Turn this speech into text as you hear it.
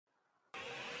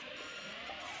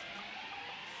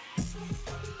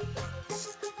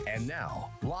And now,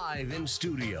 live in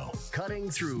studio, cutting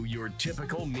through your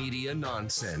typical media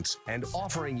nonsense and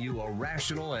offering you a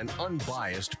rational and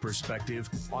unbiased perspective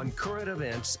on current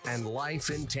events and life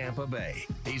in Tampa Bay.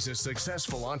 He's a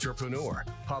successful entrepreneur,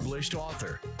 published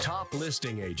author, top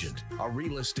listing agent, a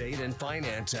real estate and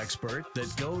finance expert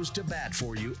that goes to bat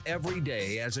for you every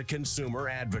day as a consumer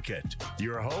advocate.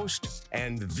 Your host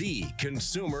and the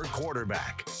consumer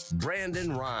quarterback,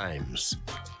 Brandon Rhymes.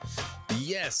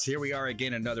 Yes, here we are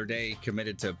again, another day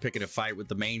committed to picking a fight with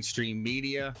the mainstream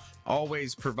media,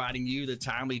 always providing you the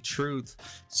timely truth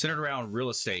centered around real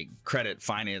estate, credit,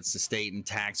 finance, estate, and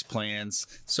tax plans,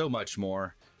 so much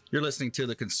more. You're listening to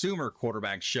the Consumer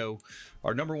Quarterback Show.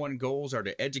 Our number one goals are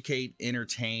to educate,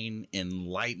 entertain,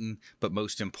 enlighten, but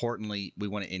most importantly, we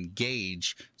want to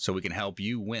engage so we can help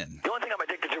you win. The only thing I'm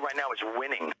addicted to right now is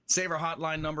winning. Save our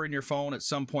hotline number in your phone. At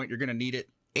some point, you're going to need it.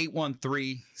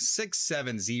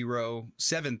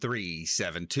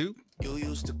 813-670-7372. You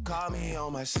used to call me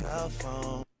on my cell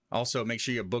phone. Also, make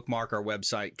sure you bookmark our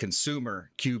website,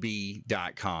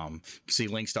 consumerqb.com. You can see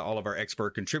links to all of our expert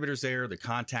contributors there. The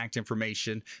contact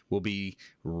information will be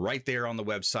right there on the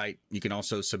website. You can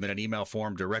also submit an email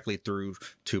form directly through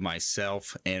to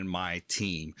myself and my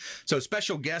team. So,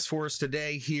 special guest for us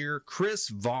today here, Chris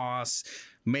Voss,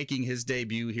 making his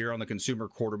debut here on the Consumer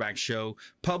Quarterback Show.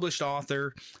 Published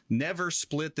author, Never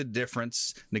Split the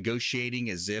Difference, Negotiating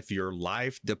as If Your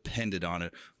Life Depended on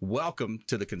It. Welcome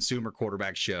to the Consumer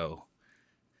Quarterback Show.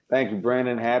 Thank you,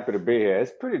 Brandon. Happy to be here.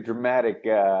 It's a pretty dramatic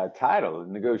title,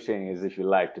 Negotiating as If Your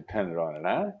Life Depended on It,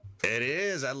 huh? It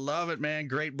is. I love it, man.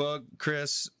 Great book,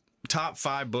 Chris. Top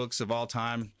 5 books of all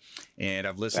time, and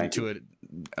I've listened to it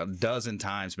a dozen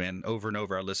times, man, over and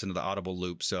over. I listen to the Audible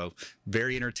loop, so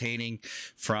very entertaining,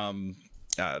 from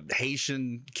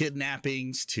Haitian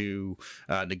kidnappings to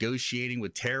negotiating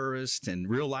with terrorists and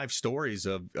real life stories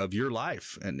of your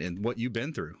life and what you've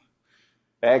been through.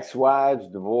 Ex-wives,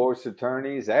 divorce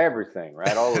attorneys, everything,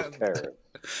 right? All those terrorists.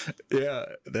 Yeah,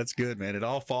 that's good, man. It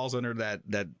all falls under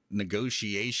that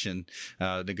negotiation,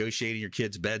 negotiating your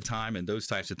kid's bedtime and those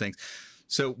types of things.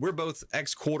 So we're both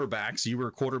ex-quarterbacks. You were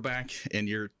a quarterback in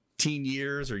your teen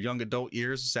years or young adult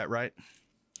years. Is that right?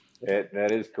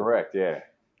 That is correct. Yeah.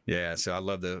 Yeah, so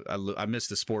I miss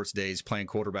the sports days playing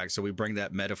quarterback. So we bring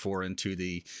that metaphor into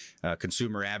the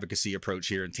consumer advocacy approach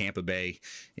here in Tampa Bay.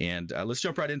 And let's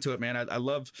jump right into it, man. I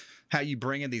love how you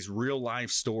bring in these real life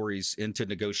stories into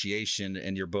negotiation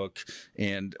in your book.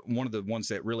 And one of the ones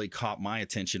that really caught my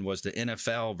attention was the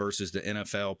NFL versus the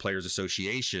NFL Players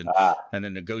Association and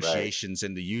the negotiations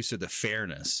and the use of the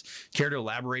fairness. Care to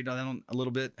elaborate on that a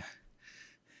little bit?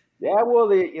 Yeah, well,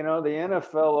 the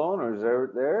NFL owners,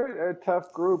 they're a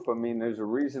tough group. I mean, there's a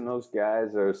reason those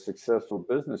guys are successful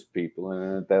business people.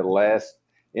 And at that last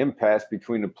impasse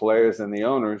between the players and the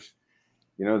owners,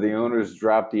 the owners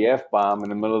dropped the F-bomb in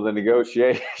the middle of the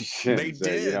negotiations. They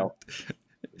did.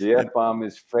 The F-bomb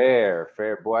is fair.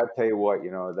 Boy, I tell you what,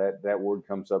 that word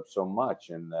comes up so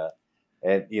much. And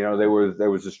there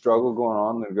was a struggle going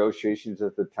on in the negotiations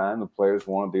at the time. The players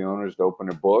wanted the owners to open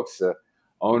their books.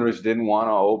 Owners didn't want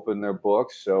to open their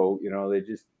books, so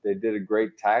they did a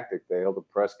great tactic. They held a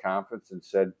press conference and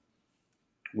said,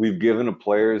 "We've given the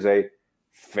players a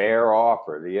fair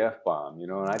offer, the F-bomb."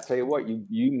 And I tell you what,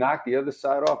 you knock the other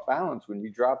side off balance when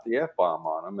you drop the F-bomb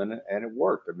on them, and it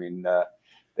worked. I mean,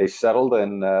 they settled,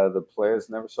 and the players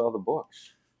never saw the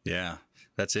books. Yeah,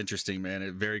 that's interesting, man.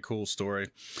 A very cool story.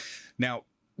 Now,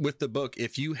 with the book,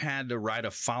 if you had to write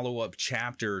a follow-up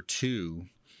chapter or two,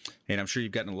 and I'm sure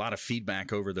you've gotten a lot of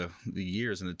feedback over the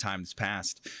years and the time that's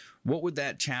passed, what would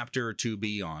that chapter or two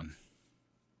be on?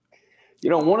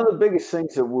 One of the biggest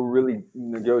things that we're really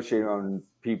negotiating on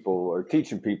people or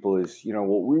teaching people is,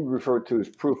 what we refer to as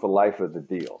proof of life of the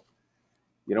deal.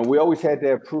 We always had to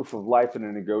have proof of life in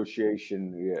a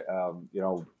negotiation.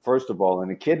 First of all,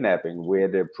 in a kidnapping, we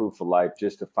had to have proof of life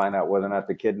just to find out whether or not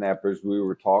the kidnappers we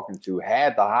were talking to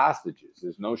had the hostages.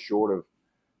 There's no shortage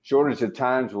of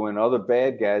times when other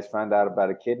bad guys find out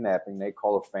about a kidnapping, they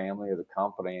call a family or the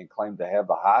company and claim to have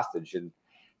the hostage, and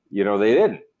they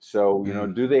didn't. So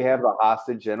do they have the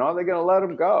hostage, and are they going to let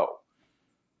them go?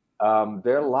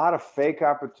 There are a lot of fake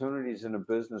opportunities in the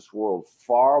business world,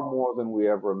 far more than we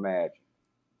ever imagined.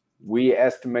 We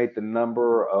estimate the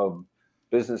number of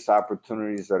business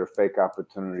opportunities that are fake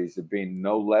opportunities as being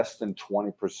no less than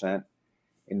 20%,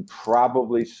 and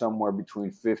probably somewhere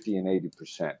between 50 and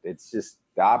 80%. It's just,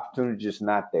 the opportunity is just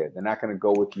not there. They're not going to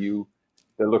go with you.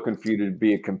 They're looking for you to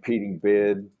be a competing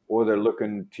bid, or they're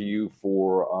looking to you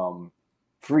for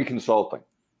free consulting.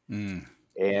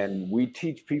 And we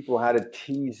teach people how to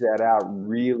tease that out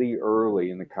really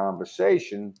early in the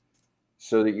conversation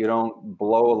so that you don't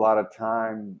blow a lot of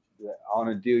time on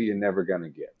a deal you're never going to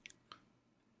get.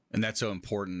 And that's so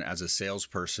important as a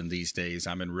salesperson these days.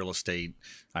 I'm in real estate.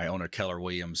 I own a Keller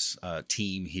Williams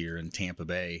team here in Tampa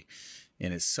Bay,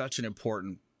 and it's such an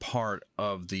important part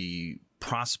of the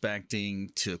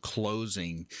prospecting to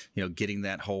closing, getting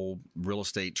that whole real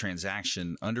estate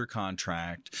transaction under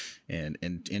contract and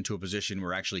into a position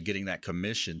where actually getting that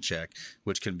commission check,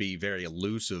 which can be very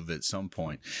elusive at some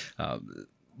point.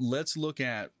 Let's look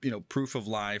at, proof of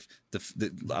life.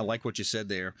 I like what you said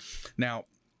there. Now,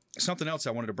 something else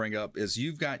I wanted to bring up is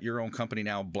you've got your own company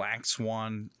now, Black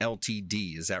Swan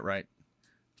LTD. Is that right?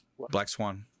 What? Black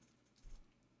Swan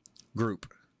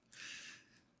Group.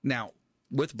 Now,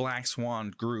 with Black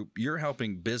Swan Group, you're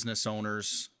helping business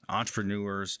owners,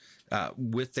 entrepreneurs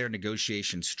with their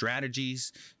negotiation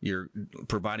strategies. You're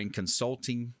providing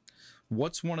consulting.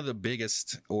 What's one of the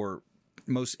biggest or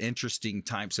most interesting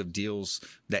types of deals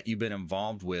that you've been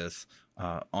involved with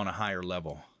on a higher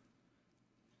level?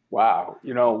 Wow.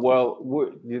 Well,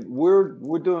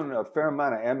 we're doing a fair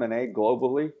amount of M&A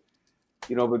globally,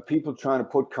 but people trying to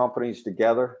put companies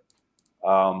together.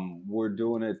 We're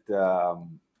doing it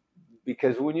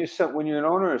because when you're an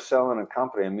owner of selling a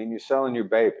company, I mean, you're selling your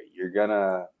baby. You're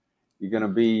gonna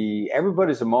be,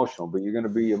 everybody's emotional, but you're gonna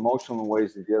be emotional in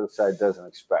ways that the other side doesn't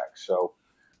expect. So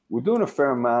we're doing a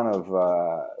fair amount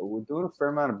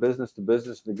of business to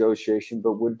business negotiation,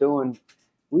 but we've done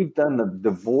the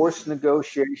divorce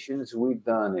negotiations. We've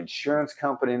done insurance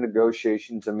company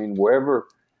negotiations. I mean, wherever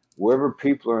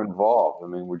people are involved, I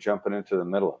mean, we're jumping into the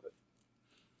middle of it.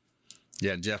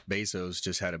 Yeah, Jeff Bezos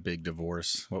just had a big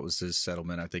divorce. What was his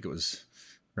settlement? I think it was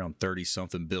around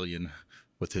 30-something billion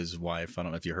with his wife. I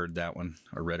don't know if you heard that one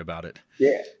or read about it.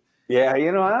 Yeah.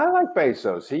 I like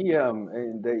Bezos. He,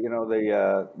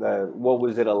 what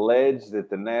was it alleged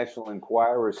that the National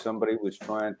Enquirer, somebody was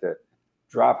trying to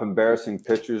drop embarrassing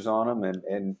pictures on him,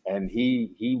 and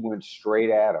he went straight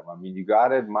at him. I mean, you got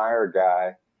to admire a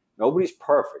guy. Nobody's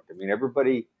perfect. I mean,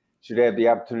 everybody should have the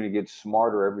opportunity to get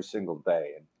smarter every single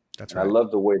day. And that's right. I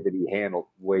love the way that he handled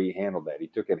that. He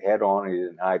took it head on. And he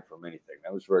didn't hide from anything.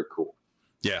 That was very cool.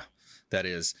 Yeah, that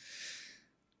is.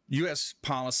 U.S.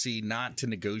 policy not to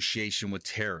negotiation with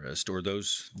terrorists or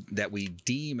those that we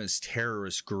deem as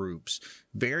terrorist groups.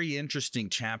 Very interesting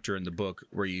chapter in the book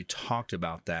where you talked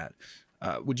about that.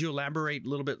 Would you elaborate a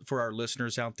little bit for our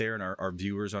listeners out there and our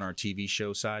viewers on our TV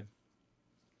show side?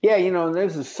 Yeah,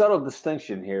 there's a subtle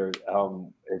distinction here.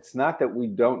 It's not that we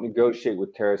don't negotiate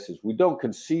with terrorists; we don't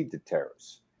concede to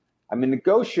terrorists. I mean,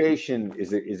 negotiation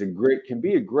can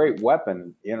be a great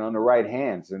weapon, in the right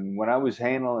hands. And when I was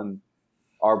handling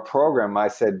our program, I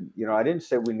said, I didn't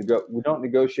say we don't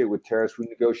negotiate with terrorists; we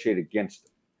negotiate against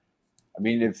them. I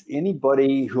mean, if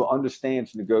anybody who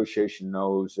understands negotiation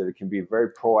knows that it can be very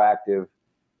proactive,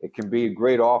 it can be a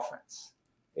great offense.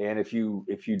 And if you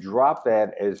drop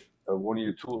that as one of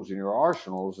your tools in your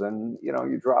arsenals, then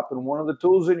you're dropping one of the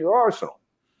tools in your arsenal.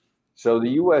 So the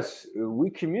U.S., we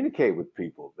communicate with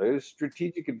people. There's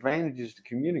strategic advantages to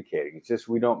communicating. It's just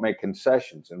we don't make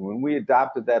concessions. And when we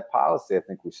adopted that policy, I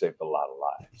think we saved a lot of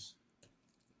lives.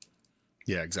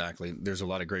 Yeah, exactly. There's a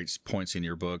lot of great points in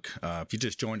your book. If you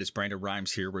just joined us, Brandon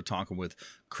Rhymes here. We're talking with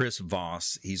Chris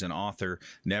Voss. He's an author.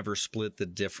 Never Split the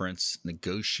Difference,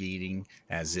 Negotiating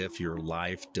as If Your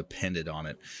Life Depended on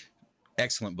It.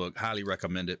 Excellent book. Highly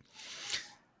recommend it.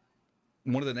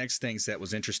 One of the next things that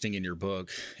was interesting in your book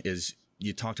is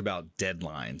you talked about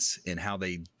deadlines and how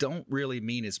they don't really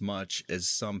mean as much as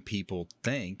some people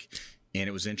think. And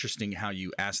it was interesting how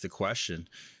you asked the question,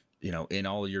 in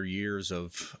all your years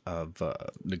of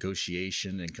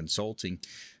negotiation and consulting,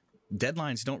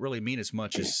 deadlines don't really mean as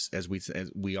much as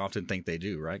we often think they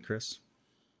do, right, Chris?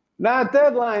 Now,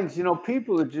 deadlines,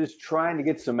 people are just trying to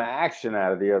get some action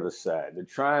out of the other side. They're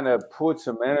trying to put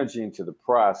some energy into the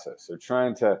process. They're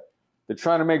trying to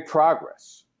make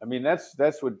progress. I mean,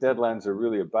 that's what deadlines are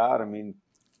really about. I mean,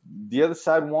 the other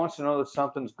side wants to know that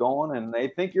something's going, and they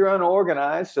think you're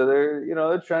unorganized, so they're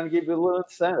trying to give you a little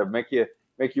incentive, make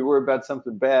you worry about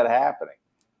something bad happening.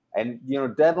 And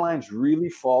deadlines really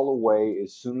fall away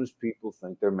as soon as people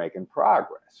think they're making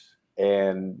progress.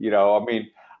 And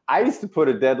I used to put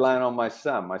a deadline on my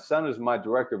son. My son is my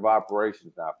director of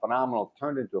operations now.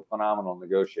 Turned into a phenomenal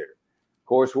negotiator. Of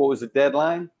course, what was the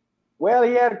deadline? Well,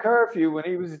 he had a curfew when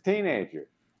he was a teenager.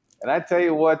 And I tell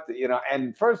you what,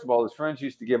 and first of all, his friends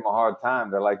used to give him a hard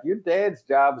time. They're like, your dad's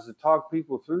job is to talk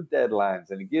people through deadlines,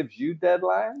 and he gives you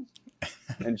deadlines?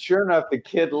 And sure enough, the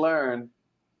kid learned,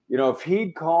 if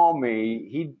he'd call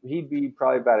me, he'd be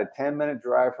probably about a 10-minute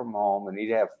drive from home, and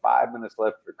he'd have 5 minutes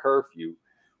left for curfew,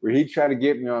 where he'd try to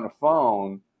get me on the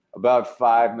phone. about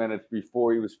 5 minutes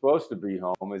before he was supposed to be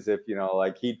home, as if,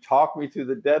 like he talked me through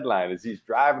the deadline. As he's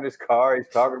driving his car, he's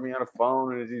talking to me on the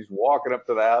phone, and as he's walking up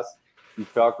to the house, he's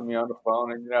talking to me on the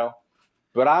phone, and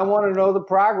but I want to know the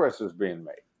progress was being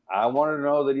made. I want to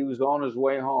know that he was on his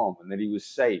way home and that he was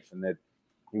safe and that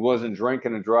he wasn't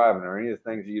drinking and driving or any of the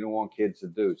things that you don't want kids to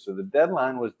do. So the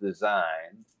deadline was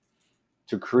designed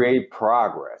to create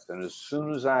progress. And as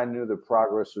soon as I knew the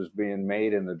progress was being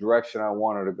made in the direction I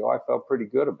wanted to go, I felt pretty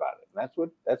good about it. And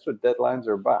that's what deadlines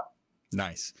are about.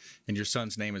 Nice. And your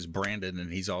son's name is Brandon,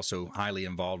 and he's also highly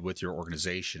involved with your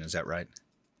organization. Is that right?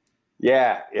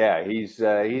 Yeah. He's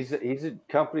a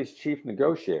company's chief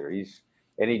negotiator.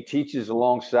 He teaches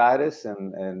alongside us,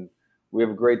 and we have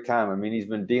a great time. I mean, he's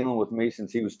been dealing with me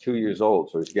since he was 2 years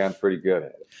old, so he's gotten pretty good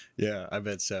at it. Yeah, I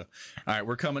bet so. All right,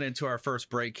 we're coming into our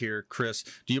first break here. Chris,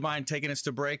 do you mind taking us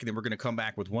to break? And then we're going to come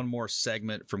back with one more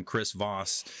segment from Chris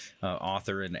Voss,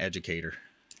 author and educator.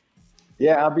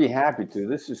 Yeah, I'll be happy to.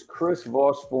 This is Chris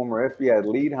Voss, former FBI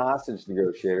lead hostage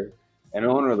negotiator and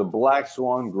owner of the Black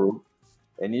Swan Group,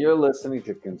 and you're listening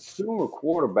to Consumer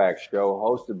Quarterback Show,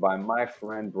 hosted by my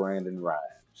friend Brandon Rhymes.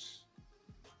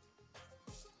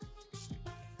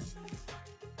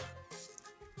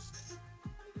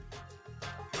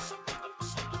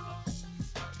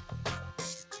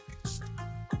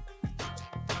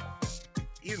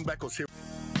 Ian Beckles here.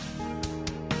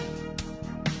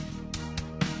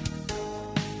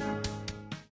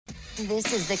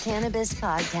 This is the Cannabis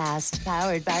Podcast,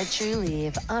 powered by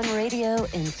TrueLeaf on Radio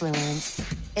Influence.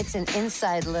 It's an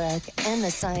inside look and the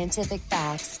scientific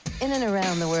facts in and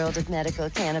around the world of medical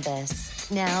cannabis.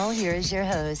 Now, here is your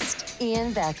host,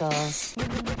 Ian Beckles.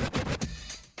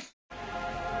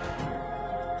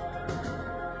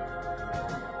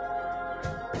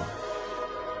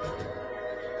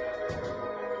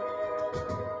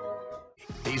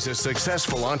 He's a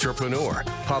successful entrepreneur,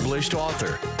 published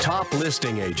author, top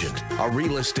listing agent, a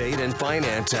real estate and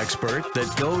finance expert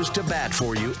that goes to bat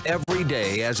for you every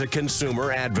day as a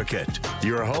consumer advocate.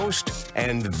 Your host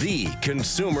and the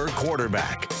consumer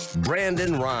quarterback,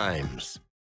 Brandon Rhymes.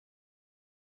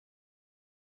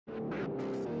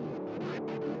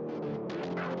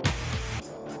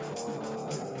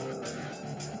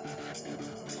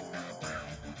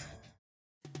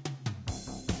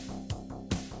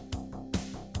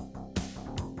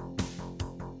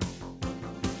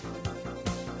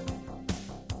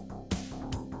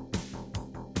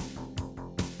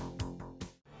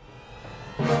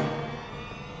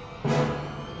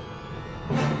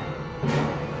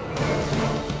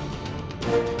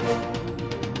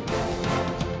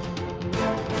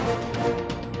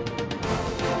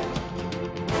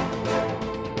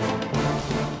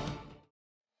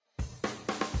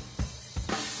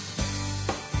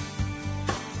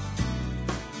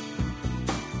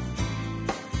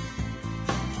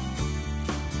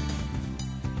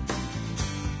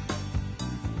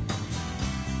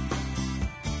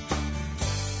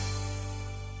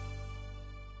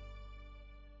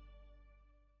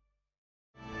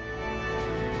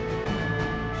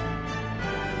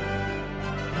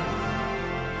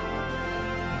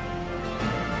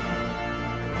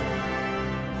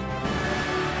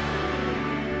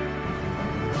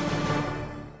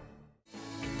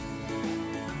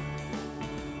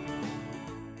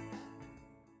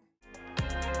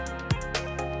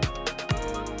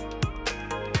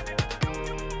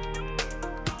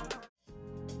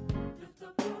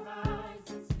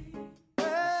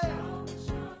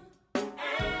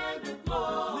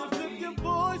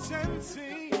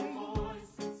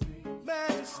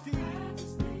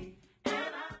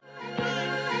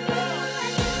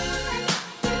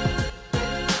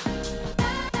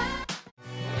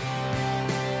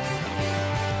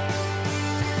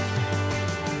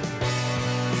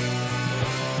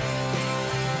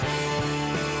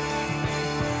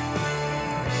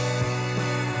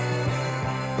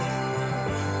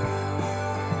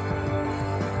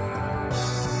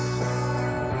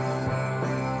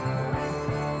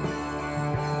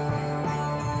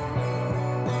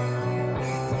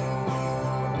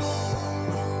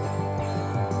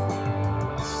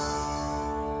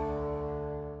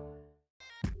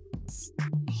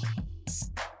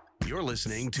 You're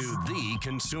listening to the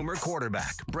consumer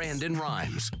quarterback, Brandon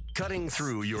Rhymes, cutting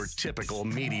through your typical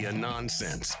media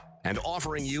nonsense and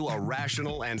offering you a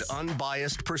rational and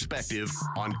unbiased perspective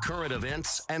on current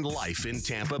events and life in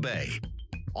Tampa Bay.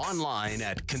 Online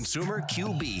at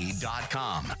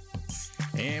consumerqb.com.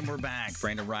 And we're back.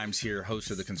 Brandon Rhymes here,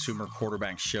 host of the Consumer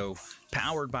Quarterback Show,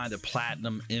 powered by the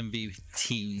Platinum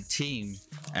MVP team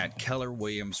at Keller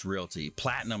Williams Realty.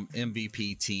 Platinum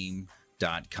MVP team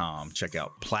PlatinumMVPteam.com. Check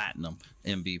out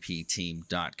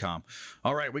PlatinumMVPteam.com.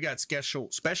 All right, we got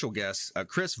special guest,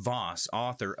 Chris Voss,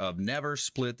 author of Never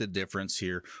Split the Difference,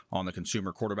 here on the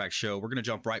Consumer Quarterback Show. We're going to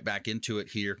jump right back into it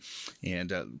here.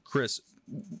 And Chris,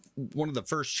 one of the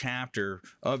first chapter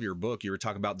of your book, you were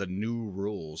talking about the new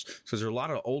rules. So there's a lot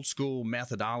of old school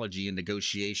methodology in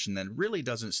negotiation that really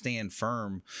doesn't stand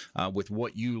firm with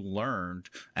what you learned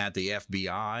at the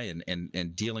FBI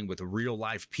and dealing with real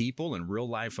life people and real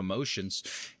life emotions.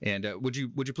 And would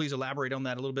you please elaborate on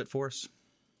that a little bit for us?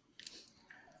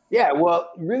 Yeah, well,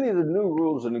 really the new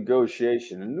rules of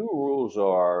negotiation, the new rules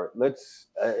are,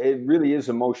 it really is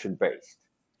emotion based.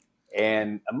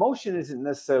 And emotion isn't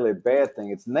necessarily a bad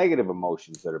thing. It's negative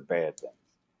emotions that are bad things.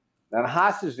 Now, in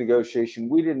hostage negotiation,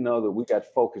 we didn't know that we got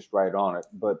focused right on it,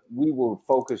 but we were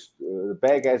focused. The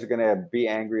bad guys are going to be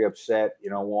angry, upset,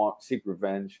 seek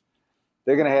revenge.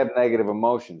 They're going to have negative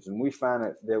emotions. And we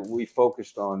found that we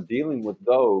focused on dealing with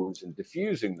those and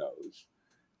diffusing those,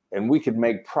 and we could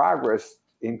make progress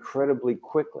incredibly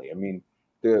quickly. I mean,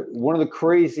 one of the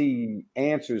crazy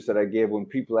answers that I give when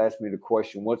people ask me the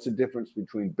question, what's the difference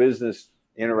between business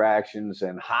interactions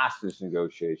and hostage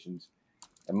negotiations?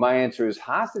 And my answer is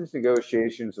hostage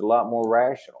negotiations are a lot more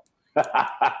rational.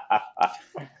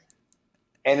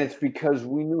 And it's because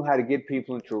we knew how to get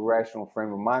people into a rational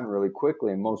frame of mind really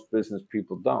quickly, and most business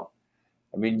people don't.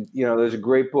 I mean, there's a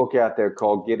great book out there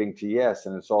called Getting to Yes,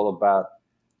 and it's all about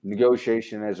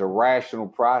negotiation as a rational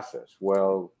process.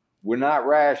 Well, we're not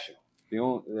rational.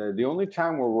 The only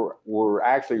time we're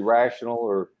actually rational,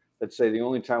 or let's say the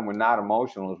only time we're not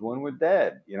emotional, is when we're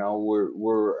dead.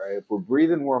 If we're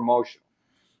breathing, we're emotional,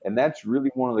 and that's really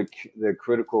one of the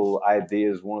critical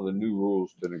ideas. One of the new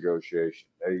rules to negotiation: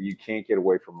 you can't get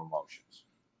away from emotions.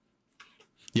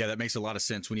 Yeah, that makes a lot of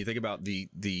sense when you think about the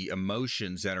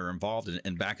emotions that are involved.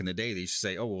 And back in the day, they used to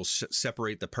say, "Oh, we'll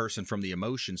separate the person from the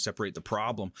emotion, separate the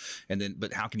problem."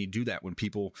 But how can you do that when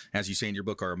people, as you say in your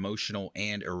book, are emotional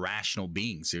and irrational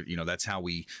beings? That's how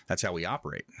we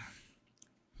operate.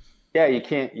 Yeah, you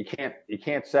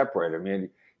can't separate. I mean,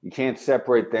 you can't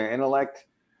separate their intellect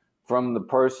from the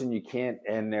person. You can't,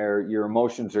 and your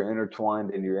emotions are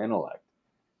intertwined in your intellect.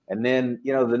 And then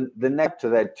the next to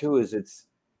that too is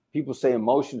people say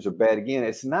emotions are bad. Again,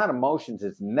 it's not emotions,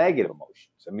 it's negative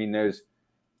emotions. I mean, there's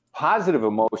positive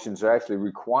emotions are actually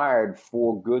required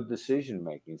for good decision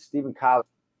making. Stephen Collins,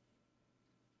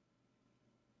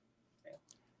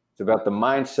 it's about the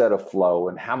mindset of flow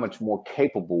and how much more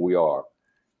capable we are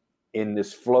in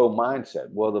this flow mindset.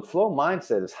 Well, the flow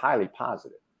mindset is highly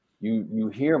positive. You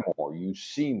hear more, you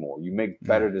see more, you make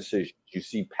better decisions, you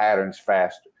see patterns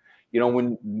faster.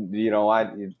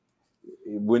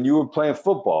 When you were playing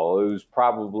football, it was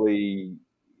probably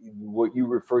what you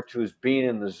refer to as being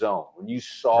in the zone. When you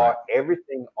saw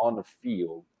everything on the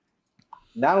field,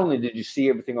 not only did you see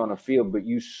everything on the field, but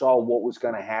you saw what was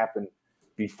going to happen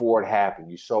before it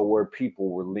happened. You saw where people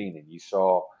were leaning. You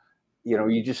saw,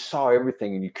 you just saw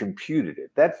everything and you computed it.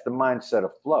 That's the mindset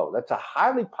of flow. That's a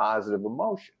highly positive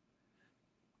emotion.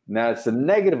 Now, it's the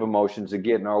negative emotions that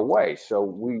get in our way. So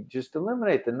we just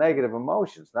eliminate the negative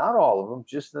emotions, not all of them,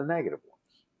 just the negative ones.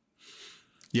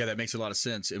 Yeah, that makes a lot of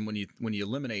sense. And when you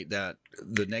eliminate the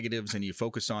negatives and you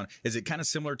focus on, is it kind of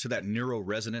similar to that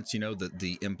neuroresonance,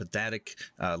 the empathetic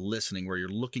listening, where you're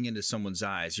looking into someone's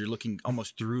eyes, you're looking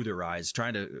almost through their eyes,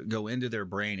 trying to go into their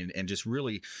brain and just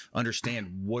really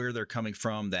understand where they're coming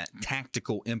from, that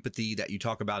tactical empathy that you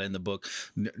talk about in the book.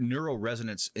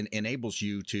 Neuroresonance enables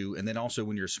you to, and then also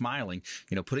when you're smiling,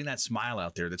 putting that smile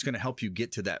out there, that's going to help you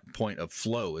get to that point of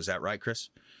flow. Is that right, Chris?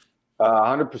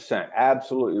 100%.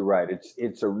 Absolutely right.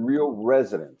 It's a real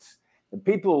resonance. And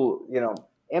people,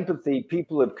 empathy,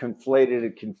 people have conflated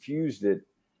and confused it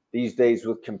these days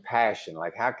with compassion.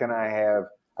 Like, how can I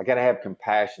got to have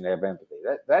compassion to have empathy.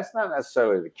 That's not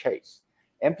necessarily the case.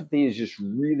 Empathy is just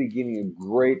really getting a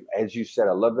great, as you said,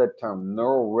 I love that term,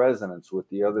 neural resonance with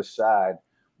the other side,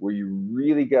 where you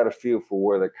really got to feel for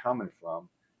where they're coming from.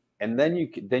 And then you're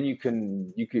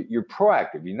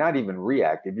proactive. You're not even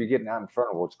reactive. You're getting out in front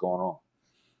of what's going on.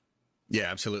 Yeah,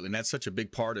 absolutely. And that's such a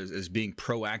big part is being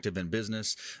proactive in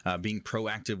business, being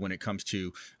proactive when it comes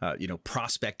to,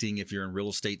 prospecting if you're in real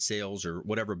estate sales or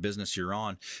whatever business you're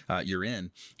in.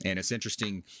 And it's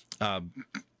interesting,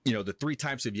 the 3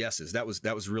 types of yeses. That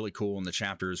was really cool in the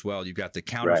chapter as well. You've got the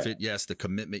counterfeit yes, the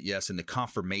commitment yes, and the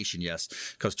confirmation yes.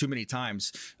 Because too many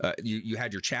times you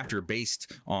had your chapter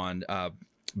based on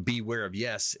beware of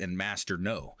yes and master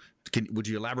no. Would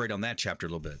you elaborate on that chapter a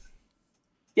little bit?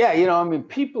 Yeah,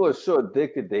 people are so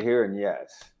addicted to hearing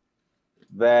yes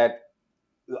that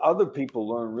other people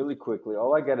learn really quickly.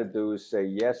 All I got to do is say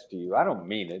yes to you. I don't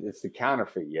mean it. It's the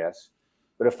counterfeit yes.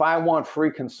 But if I want free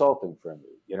consulting from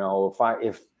you, you know,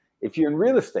 if you're in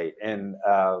real estate and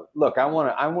look, I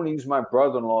want to use my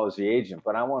brother-in-law as the agent,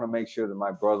 but I want to make sure that my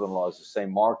brother-in-law has the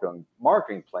same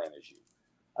marketing plan as you.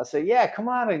 I say, yeah, come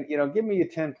on and, you know, give me a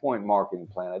 10-point marketing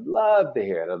plan. I'd love to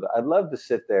hear it. I'd love to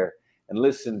sit there and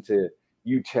listen to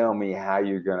you tell me how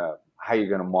you're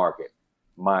gonna market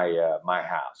my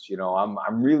house. You know,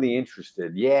 I'm really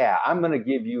interested. Yeah, I'm gonna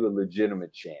give you a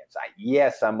legitimate chance.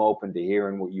 Yes, I'm open to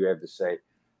hearing what you have to say.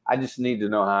 I just need to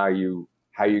know how you're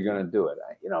going to do it.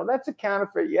 You know, that's a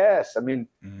counterfeit yes. I mean,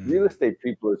 real estate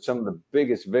people are some of the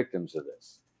biggest victims of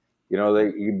this. You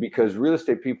know, because real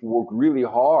estate people work really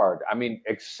hard. I mean,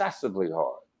 excessively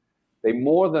hard. They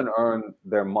more than earn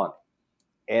their money.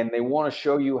 And they want to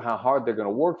show you how hard they're going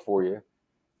to work for you.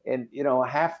 And, you know,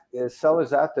 half the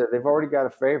sellers out there, they've already got a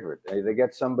favorite. They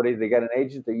got somebody, they got an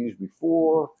agent they used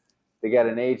before. They got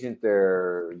an agent,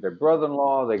 their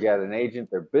brother-in-law. They got an agent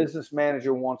their business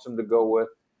manager wants them to go with.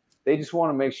 They just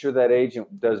want to make sure that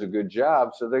agent does a good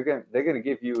job. So they're going to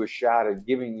give you a shot at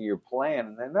giving you your plan,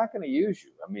 and they're not going to use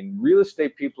you. I mean, real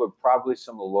estate people are probably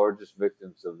some of the largest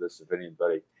victims of this of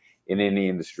anybody in any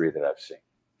industry that I've seen.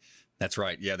 That's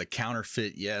right. Yeah, the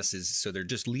counterfeit yes is so they're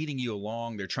just leading you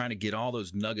along. They're trying to get all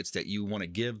those nuggets that you want to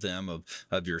give them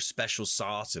of your special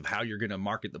sauce of how you're going to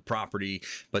market the property,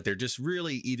 but they're just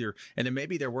really either, and then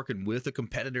maybe they're working with a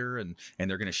competitor and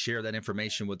they're going to share that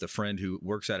information with a friend who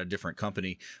works at a different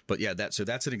company. But yeah, that's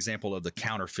an example of the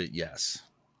counterfeit yes.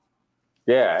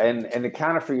 Yeah, and the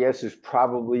counterfeit yes is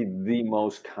probably the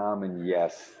most common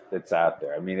yes that's out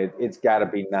there. I mean, it's got to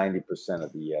be 90%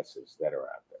 of the yeses that are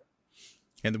out there.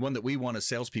 And the one that we want as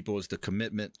salespeople is the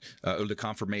commitment or the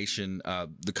confirmation.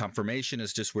 The confirmation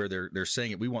is just where they're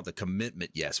saying it. We want the commitment.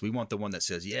 Yes, we want the one that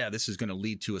says, "Yeah, this is going to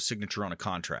lead to a signature on a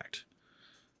contract."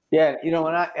 Yeah, you know,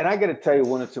 and I got to tell you,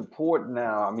 when it's important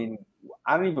now, I mean,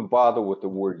 I don't even bother with the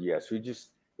word yes.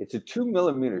 It's a 2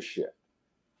 millimeter shift,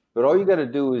 but all you got to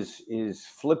do is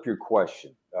flip your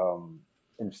question.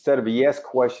 Instead of a yes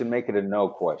question, make it a no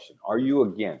question. Are you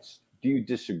against? Do you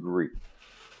disagree?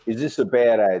 Is this a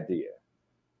bad idea?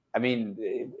 I mean,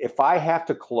 if I have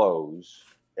to close,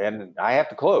 and I have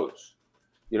to close,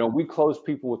 you know, we close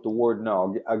people with the word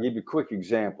no. I'll give you a quick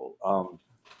example.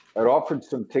 I'd offered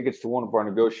some tickets to one of our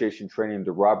negotiation training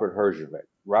to Robert Herjavec.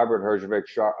 Robert Herjavec,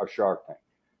 a Shark Tank.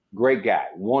 Great guy,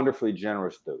 wonderfully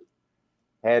generous dude.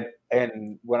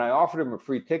 And when I offered him a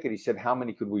free ticket, he said, how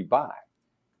many could we buy?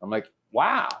 I'm like,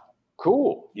 wow,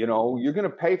 cool. You know, you're going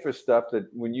to pay for stuff that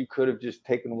when you could have just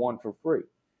taken one for free.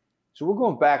 So we're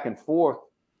going back and forth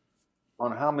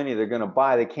on how many they're going to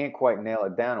buy. They can't quite nail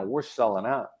it down, and we're selling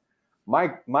out.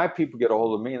 My people get a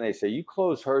hold of me and they say, you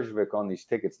close Herjavec on these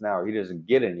tickets now, or he doesn't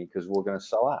get any because we're going to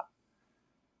sell out.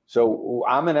 So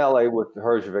I'm in LA with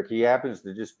Herjavec. He happens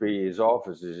to just be, his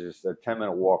office is just a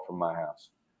 10-minute walk from my house.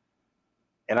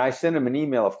 And I send him an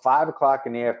email at 5 o'clock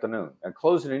in the afternoon. And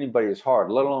closing anybody is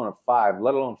hard, let alone at 5,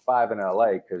 let alone 5 in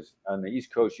LA, because on the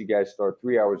East Coast, you guys start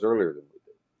 3 hours earlier than we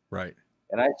do. Right.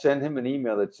 And I send him an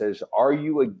email that says, are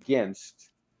you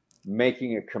against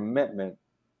making a commitment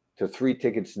to 3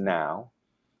 tickets now?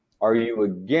 Are you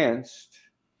against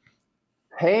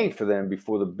paying for them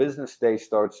before the business day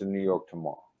starts in New York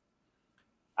tomorrow?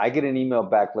 I get an email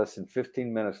back less than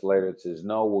 15 minutes later. It says,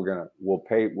 no,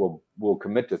 we'll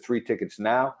commit to 3 tickets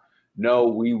now. No,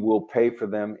 we will pay for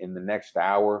them in the next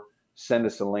hour. Send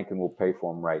us a link and we'll pay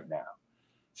for them right now.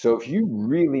 So if you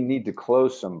really need to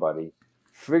close somebody,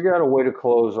 figure out a way to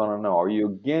close on a no. Are you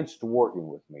against working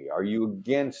with me? Are you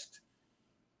against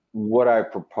what I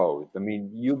proposed? I mean,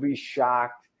 you'll be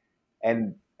shocked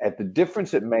and at the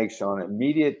difference it makes on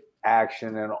immediate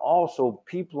action, and also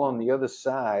people on the other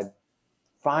side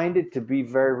find it to be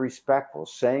very respectful.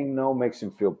 Saying no makes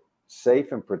them feel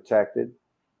safe and protected.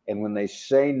 And when they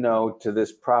say no to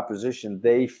this proposition,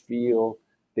 they feel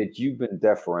that you've been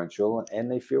deferential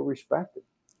and they feel respected.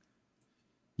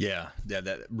 Yeah,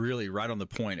 that really right on the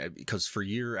point, because for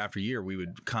year after year, we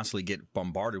would constantly get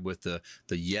bombarded with the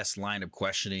yes line of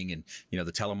questioning, and you know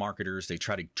the telemarketers, they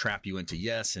try to trap you into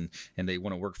yes, and they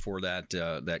want to work for that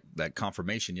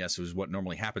confirmation yes is what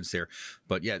normally happens there.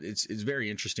 But yeah, it's very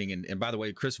interesting. And by the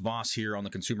way, Chris Voss here on the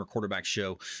Consumer Quarterback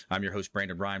Show. I'm your host,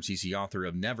 Brandon Rhymes. He's the author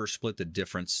of Never Split the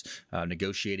Difference,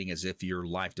 Negotiating as If Your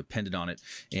Life Depended on It.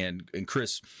 And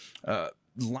Chris,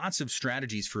 lots of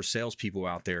strategies for salespeople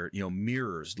out there. You know,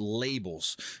 mirrors,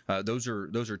 labels. Those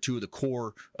are two of the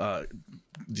core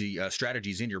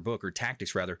strategies in your book, or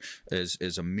tactics rather,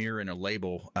 is a mirror and a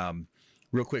label.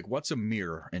 Real quick, what's a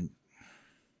mirror? And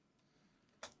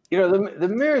you know, the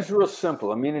mirror is real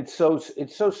simple. I mean, it's so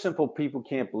simple people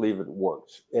can't believe it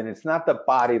works. And it's not the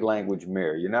body language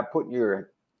mirror. You're not putting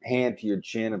your hand to your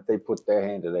chin if they put their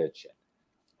hand to their chin.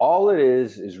 All it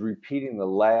is repeating the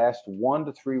last 1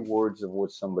 to 3 words of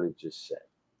what somebody just said.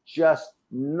 Just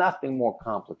nothing more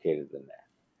complicated than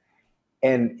that.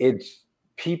 And it's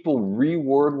people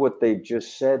reword what they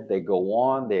just said. They go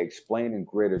on, they explain in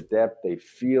greater depth. They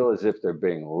feel as if they're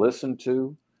being listened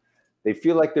to. They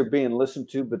feel like they're being listened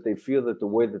to, but they feel that the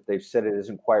way that they've said it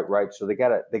isn't quite right. So they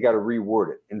gotta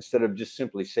reword it instead of just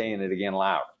simply saying it again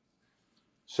louder.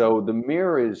 So the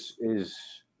mirror is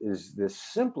the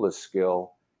simplest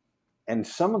skill. And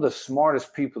some of the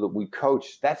smartest people that we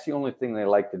coach, that's the only thing they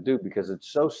like to do because it's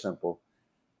so simple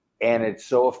and it's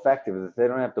so effective that they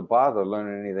don't have to bother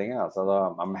learning anything else.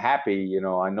 Although I'm happy,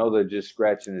 I know they're just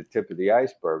scratching the tip of the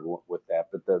iceberg with that,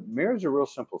 but the mirror is a real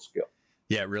simple skill.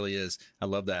 Yeah, it really is. I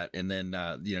love that. And then,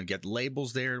 get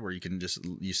labels there where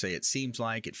you say it seems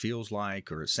like, it feels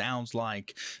like, or it sounds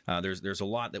like. There's a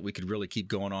lot that we could really keep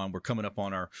going on. We're coming up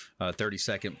on our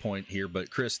 30-second point here.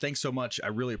 But Chris, thanks so much. I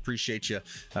really appreciate you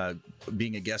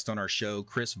being a guest on our show.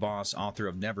 Chris Voss, author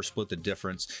of Never Split the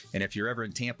Difference. And if you're ever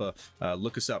in Tampa,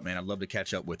 look us up, man. I'd love to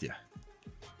catch up with you.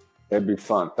 That'd be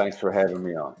fun. Thanks for having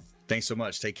me on. Thanks so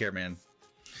much. Take care, man.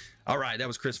 All right, that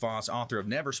was Chris Voss, author of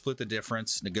Never Split the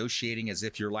Difference, Negotiating as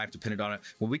If Your Life Depended on It.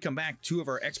 When we come back, 2 of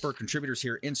our expert contributors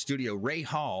here in studio, Ray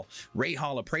Hall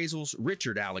Appraisals,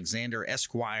 Richard Alexander,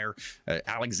 Esquire,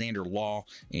 Alexander Law,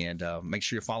 and make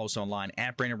sure you follow us online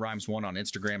at Brandon Rhymes 1 on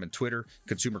Instagram and Twitter,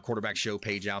 Consumer Quarterback Show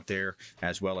page out there,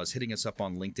 as well as hitting us up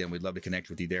on LinkedIn. We'd love to connect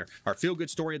with you there. Our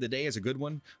feel-good story of the day is a good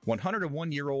one.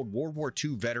 101-year-old World War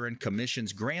II veteran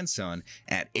commissions grandson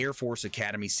at Air Force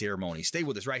Academy ceremony. Stay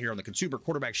with us right here on the Consumer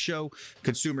Quarterback Show,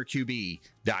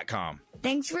 consumerqb.com.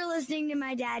 Thanks for listening to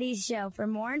my daddy's show. For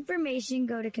more information,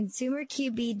 go to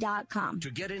consumerqb.com.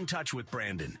 To get in touch with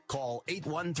Brandon, call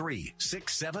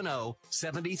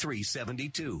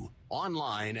 813-670-7372.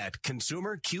 Online at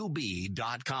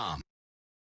consumerqb.com.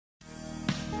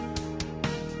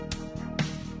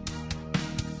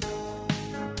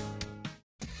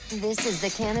 This is the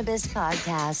Cannabis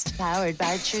Podcast, powered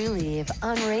by TrueLeave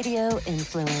on Radio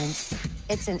Influence.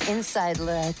 It's an inside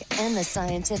look and the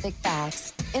scientific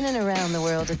facts in and around the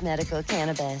world of medical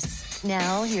cannabis.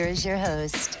 Now, here is your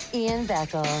host, Ian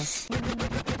Beckles.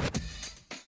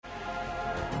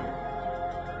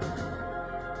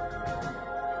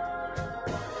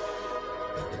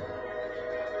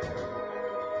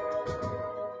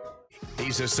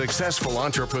 He's a successful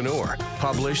entrepreneur,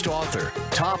 published author,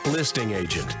 top listing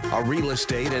agent, a real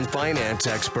estate and finance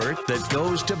expert that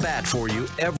goes to bat for you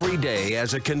every day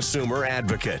as a consumer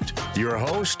advocate. Your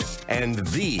host and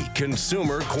the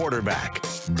consumer quarterback,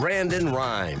 Brandon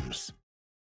Rhymes.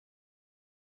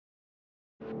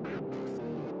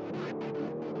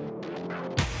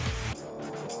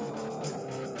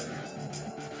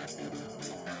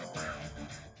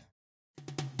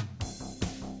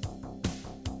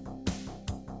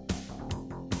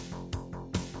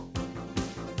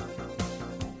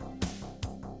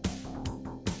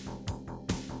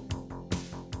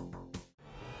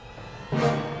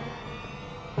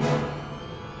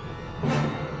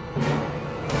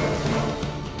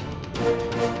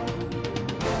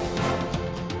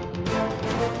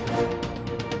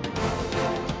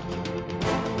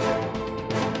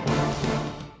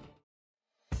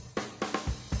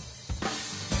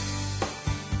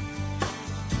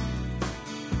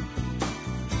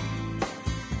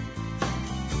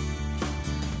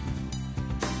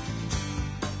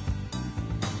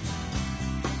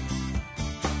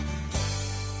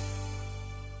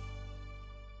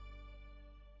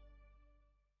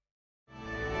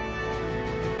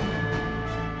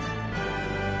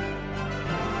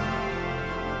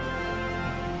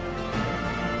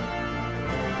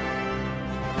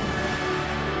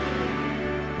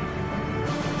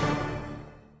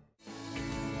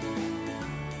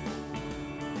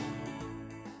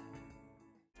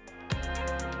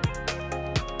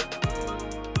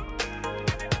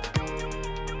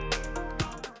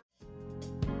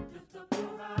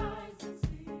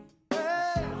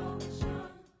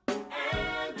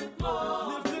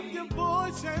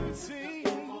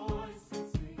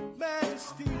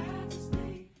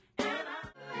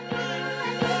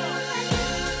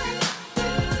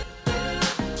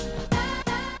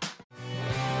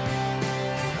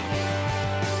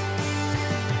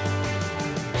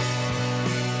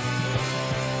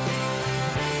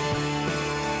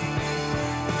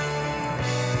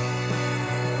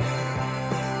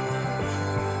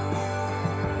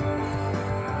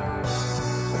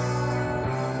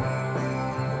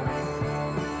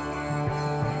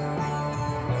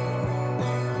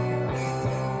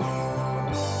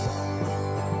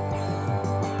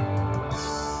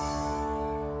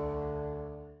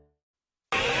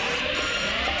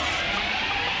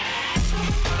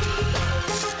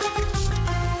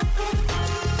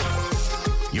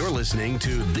 listening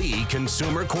to The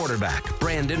Consumer Quarterback,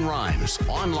 Brandon Rhymes,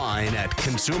 online at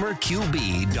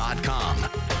consumerqb.com.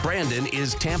 Brandon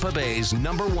is Tampa Bay's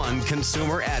 #1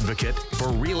 consumer advocate for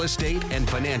real estate and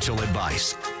financial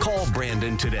advice. Call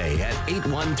Brandon today at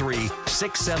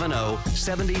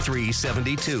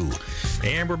 813-670-7372.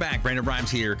 And we're back. Brandon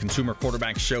Rhymes here, Consumer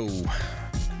Quarterback Show.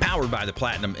 Powered by the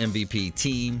Platinum MVP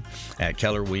team at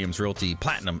Keller Williams Realty,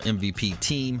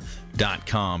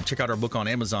 PlatinumMVPteam.com. Check out our book on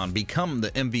Amazon, Become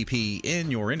the MVP in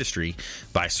Your Industry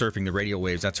by Surfing the Radio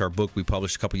Waves. That's our book we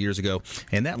published a couple years ago,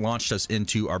 and that launched us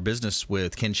into our business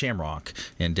with Ken Shamrock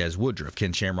and Des Woodruff.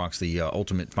 Ken Shamrock's the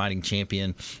Ultimate Fighting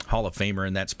Champion, Hall of Famer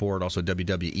in that sport, also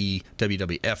WWE,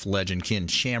 WWF legend. Ken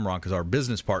Shamrock is our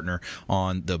business partner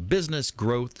on the Business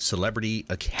Growth Celebrity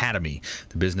Academy.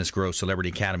 The Business Growth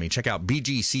Celebrity Academy. Check out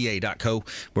BGCA.co,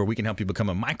 where we can help you become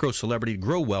a micro celebrity,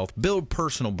 grow wealth, build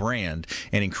personal brand,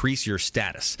 and increase your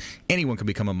status. Anyone can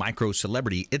become a micro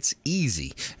celebrity. It's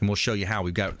easy, and we'll show you how.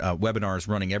 We've got webinars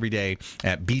running every day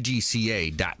at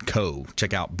BGCA.co.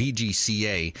 Check out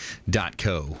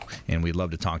BGCA.co, and we'd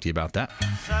love to talk to you about that.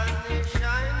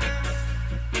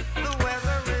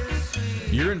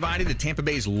 You're invited to Tampa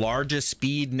Bay's largest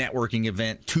speed networking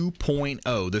event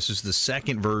 2.0. This is the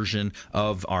second version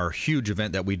of our huge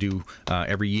event that we do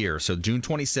every year. So June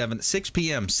 27th, 6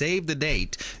 p.m., save the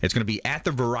date. It's going to be at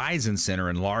the Verizon Center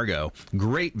in Largo.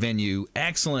 Great venue,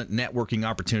 excellent networking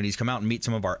opportunities. Come out and meet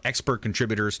some of our expert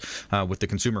contributors with the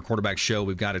Consumer Quarterback Show.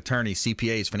 We've got attorneys,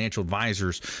 CPAs, financial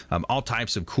advisors, all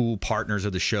types of cool partners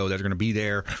of the show that are going to be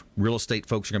there. Real estate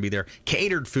folks are going to be there.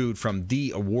 Catered food from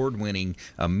the award-winning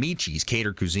Michi's Catered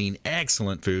Cuisine,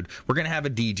 excellent food. We're going to have a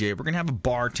DJ. We're going to have a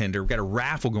bartender. We've got a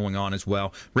raffle going on as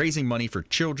well, raising money for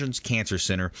Children's Cancer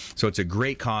Center. So it's a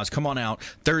great cause. Come on out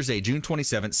Thursday, June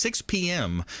 27th, 6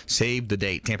 p.m. Save the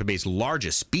date. Tampa Bay's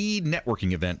largest speed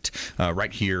networking event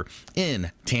right here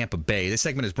in Tampa Bay. This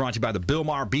segment is brought to you by the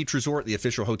Bilmar Beach Resort, the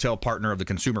official hotel partner of the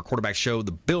Consumer Quarterback Show.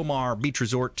 The Bilmar Beach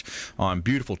Resort on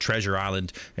beautiful Treasure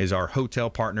Island is our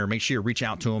hotel partner. Make sure you reach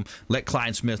out to him. Let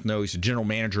Clyde Smith know. He's the general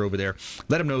manager over there.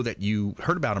 Let him know that you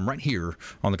heard about him right here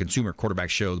on the Consumer Quarterback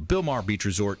Show. The Bilmar Beach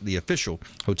Resort, the official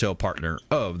hotel partner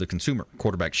of the Consumer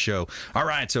Quarterback Show. All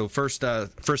right, so first half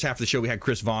of the show, we had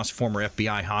Chris Voss, former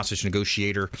FBI hostage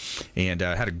negotiator, and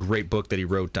had a great book that he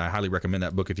wrote. I highly recommend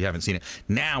that book if you haven't seen it.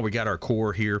 Now we got our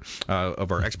core here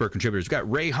of our expert contributors. We've got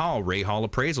Ray Hall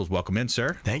Appraisals. Welcome in,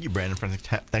 sir. Thank you, Brandon.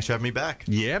 Thanks for having me back.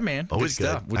 Yeah, man. Always good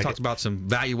stuff. good. We talked about some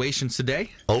valuations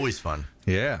today. Always fun.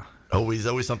 Yeah. Always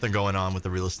something going on with the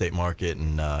real estate market,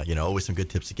 and always some good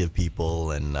tips to give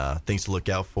people, and things to look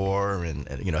out for, and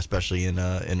especially in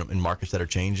markets that are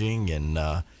changing, and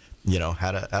how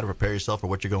to prepare yourself for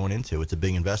what you're going into. It's a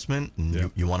big investment,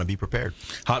 and you want to be prepared.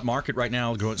 Hot market right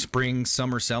now, going spring,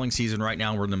 summer selling season right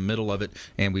now. We're in the middle of it,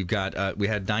 and we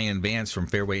had Diane Vance from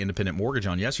Fairway Independent Mortgage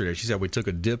on yesterday. She said we took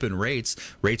a dip in rates.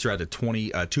 Rates are at a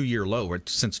 2-year low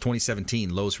since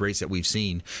 2017, lowest rates that we've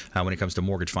seen when it comes to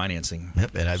mortgage financing.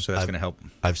 Yep, and so that's going to help.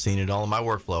 I've seen it all in my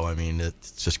workflow. I mean,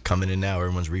 it's just coming in now.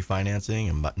 Everyone's refinancing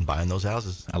and buying those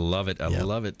houses. I love it. I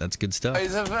love it. That's good stuff.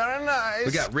 It's very nice.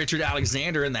 We got Richard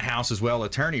Alexander in the house as well,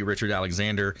 attorney Richard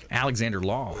Alexander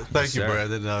Law. Thank you,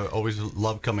 Brandon. I always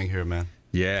love coming here, man.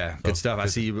 Yeah, good stuff. I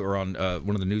see you were on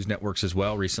one of the news networks as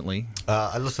well recently.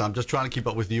 Listen, I'm just trying to keep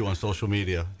up with you on social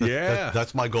media.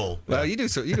 That's my goal. Well, you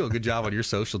do a good job on your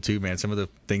social too, man. Some of the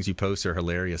things you post are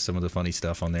hilarious. Some of the funny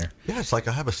stuff on there. Yeah, it's like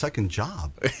I have a second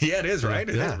job. Yeah, it is, right?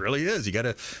 It really is. You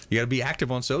gotta be active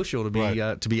on social to be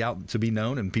out, to be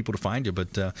known, and people to find you. But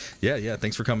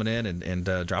thanks for coming in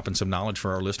and dropping some knowledge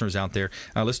for our listeners out there.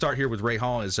 Let's start here with Ray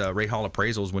Hall. Ray Hall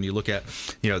Appraisals. When you look at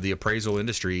the appraisal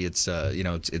industry, it's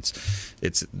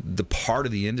the part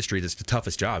of the industry that's the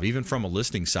toughest job, even from a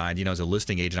listing side. As a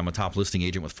listing agent, I'm a top listing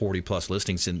agent with 40 plus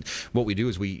listings, and what we do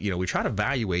is we try to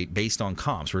evaluate based on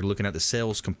comps. We're looking at the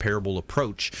sales comparable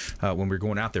approach when we're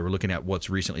going out there. We're looking at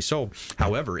what's recently sold.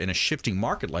 However, in a shifting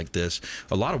market like this,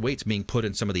 a lot of weight's being put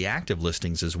in some of the active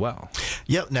listings as well.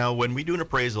 Yep. Now, when we do an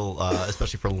appraisal,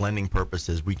 especially for lending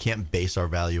purposes, we can't base our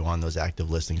value on those active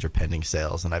listings or pending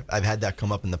sales, and I've had that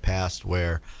come up in the past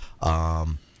where I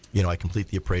complete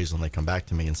the appraisal and they come back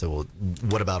to me and say, well,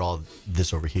 what about all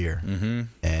this over here? Mm-hmm.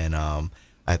 And I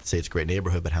have to say it's a great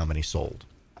neighborhood, but how many sold?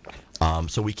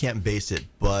 So we can't base it,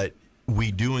 but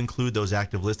we do include those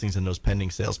active listings and those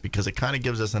pending sales because it kind of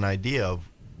gives us an idea of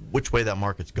which way that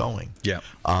market's going. Yeah.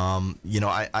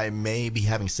 I may be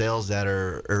having sales that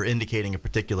are indicating a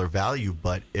particular value,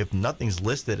 but if nothing's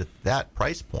listed at that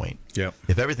price point,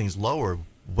 if everything's lower,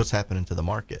 what's happening to the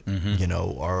market?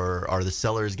 Mm-hmm. Are the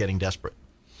sellers getting desperate?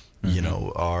 You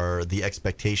know, are the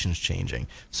expectations changing?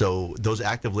 So those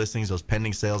active listings, those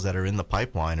pending sales that are in the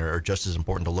pipeline are just as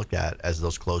important to look at as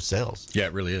those closed sales. Yeah,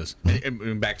 it really is.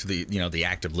 And back to the the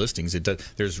active listings,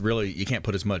 there's really, you can't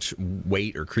put as much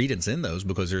weight or credence in those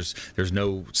because there's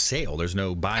no sale, there's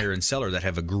no buyer and seller that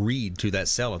have agreed to that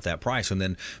sell at that price. And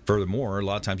then furthermore, a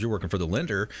lot of times you're working for the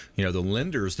lender. The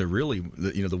lender's the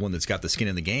one that's got the skin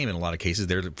in the game. In a lot of cases,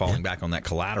 they're falling back on that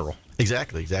collateral.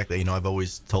 Exactly. I've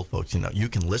always told folks, you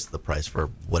can list the price for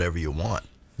whatever you want.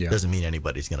 Yeah. Doesn't mean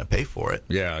anybody's going to pay for it.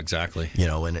 Yeah, exactly.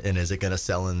 And is it going to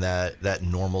sell in that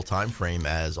normal time frame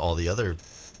as all the other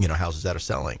houses that are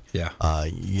selling? Yeah.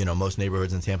 Most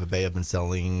neighborhoods in Tampa Bay have been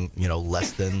selling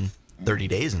less than 30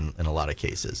 days in a lot of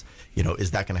cases.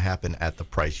 Is that going to happen at the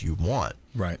price you want?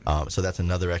 Right. So that's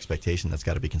another expectation that's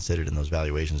got to be considered in those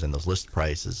valuations and those list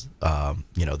prices.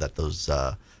 That those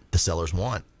the sellers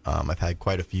want. I've had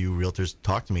quite a few realtors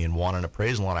talk to me and want an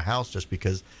appraisal on a house just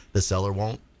because the seller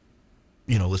won't,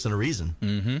 listen to reason.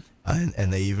 Mm-hmm.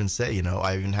 And they even say,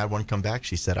 I even had one come back.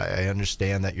 She said, I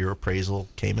understand that your appraisal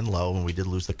came in low and we did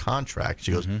lose the contract.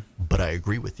 She goes, but I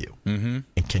agree with you. Mm-hmm.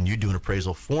 And can you do an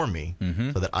appraisal for me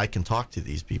so that I can talk to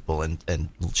these people and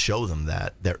show them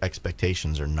that their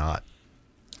expectations are not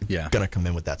going to come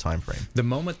in with that time frame? The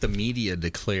moment the media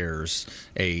declares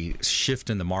a shift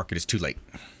in the market, it's too late.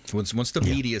 Once the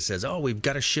media says, "Oh, we've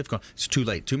got a shift going," it's too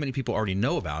late. Too many people already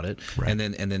know about it, right.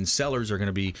 and then sellers are going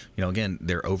to be, again,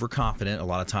 they're overconfident a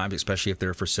lot of times, especially if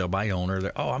they're for sale by owner.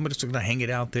 They're, I'm just going to hang it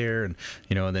out there, and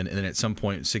and then at some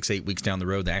point, 6-8 weeks down the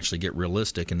road, they actually get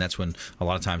realistic, and that's when a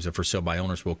lot of times the for sale by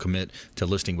owners will commit to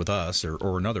listing with us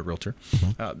or another realtor.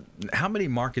 How many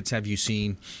markets have you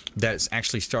seen that's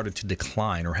actually started to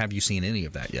decline, or have you seen any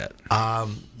of that yet?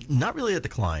 Not really a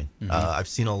decline. I've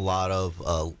seen a lot of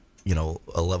a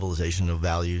levelization of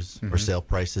values or sale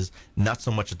prices, not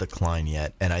so much a decline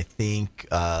yet. And I think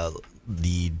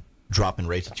the drop in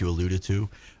rates that you alluded to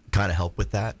kind of help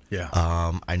with that. Yeah.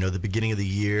 I know the beginning of the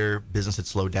year, business had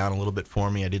slowed down a little bit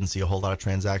for me. I didn't see a whole lot of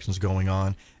transactions going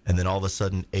on. And then all of a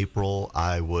sudden, April,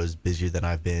 I was busier than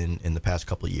I've been in the past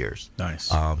couple of years.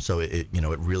 Nice. So it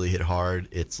really hit hard.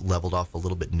 It's leveled off a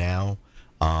little bit now.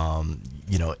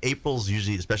 April's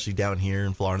usually, especially down here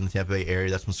in Florida, in the Tampa Bay area,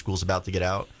 that's when school's about to get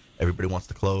out. Everybody wants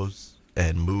to close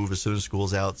and move as soon as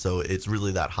school's out. So it's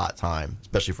really that hot time,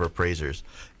 especially for appraisers.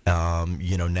 Now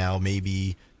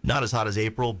maybe not as hot as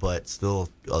April, but still,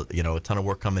 a ton of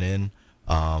work coming in.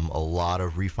 A lot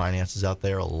of refinances out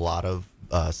there, a lot of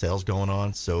sales going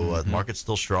on. So the market's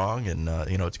still strong, and,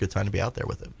 it's a good time to be out there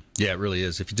with it. Yeah, it really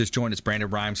is. If you just joined us, Brandon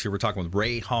Rhymes here. We're talking with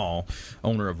Ray Hall,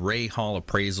 owner of Ray Hall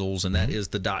Appraisals, and that is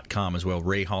the .com as well,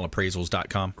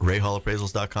 rayhallappraisals.com.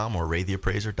 rayhallappraisals.com or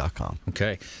raytheappraiser.com.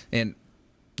 Okay. And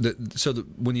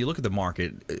when you look at the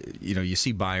market, you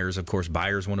see buyers. Of course,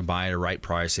 buyers want to buy at a right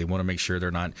price. They want to make sure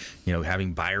they're not,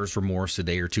 having buyer's remorse a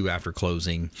day or two after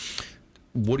closing.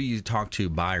 What do you talk to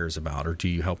buyers about, or do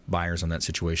you help buyers on that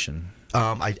situation?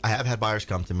 I have had buyers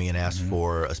come to me and ask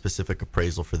for a specific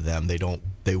appraisal for them. They don't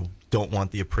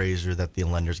want the appraiser that the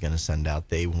lender's going to send out.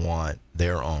 They want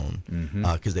their own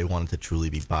because they want it to truly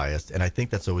be biased. And I think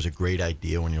that's always a great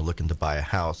idea when you're looking to buy a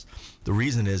house. The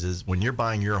reason is when you're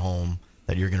buying your home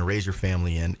that you're going to raise your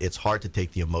family in, it's hard to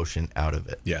take the emotion out of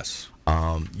it. Yes.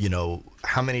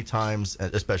 How many times,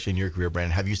 especially in your career,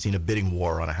 Brandon, have you seen a bidding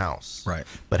war on a house? Right.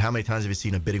 But how many times have you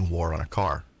seen a bidding war on a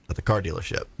car at the car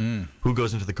dealership? Who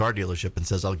goes into the car dealership and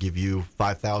says, I'll give you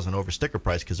 $5,000 over sticker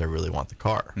price because I really want the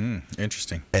car?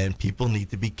 Interesting. And people need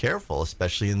to be careful,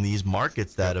 especially in these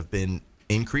markets that have been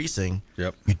increasing.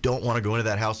 Yep. You don't want to go into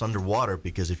that house underwater,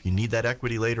 because if you need that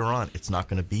equity later on, it's not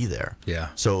going to be there. Yeah.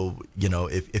 So,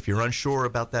 if you're unsure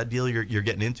about that deal you're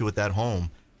getting into with that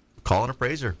home, call an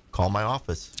appraiser. Call my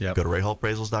office. Yep. Go to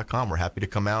rayhallappraisals.com. We're happy to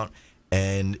come out.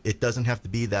 And it doesn't have to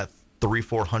be that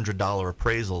 $300-400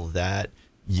 appraisal that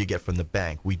you get from the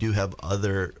bank. We do have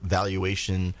other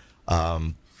valuation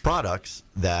products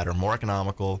that are more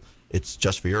economical. It's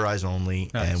just for your eyes only,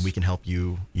 and we can help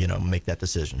you, make that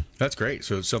decision. That's great.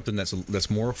 So it's something that's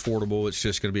more affordable. It's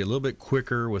just going to be a little bit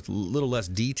quicker with a little less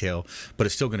detail, but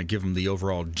it's still going to give them the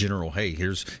overall general, hey,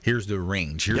 here's the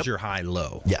range. Here's your high,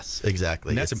 low. Yes, exactly.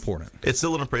 And that's important. It's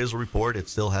still an appraisal report. It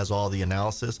still has all the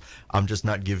analysis. I'm just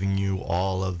not giving you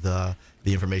all of the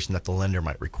information that the lender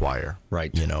might require.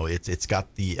 Right. It's got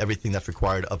everything that's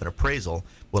required of an appraisal.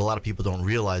 What a lot of people don't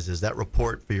realize is that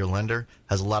report for your lender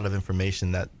has a lot of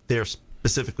information that they're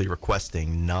specifically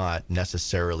requesting, not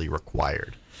necessarily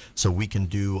required. So we can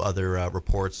do other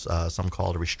reports, some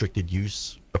called a restricted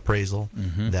use appraisal,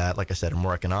 that, like I said, are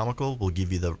more economical. Will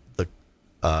give you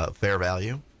the fair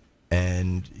value,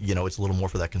 and it's a little more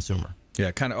for that consumer.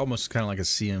 Yeah, almost kind of like a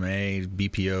CMA,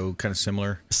 BPO, kind of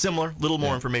similar. Similar, little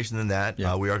more information than that.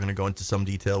 Yeah. We are going to go into some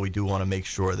detail. We do want to make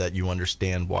sure that you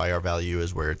understand why our value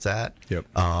is where it's at. Yep.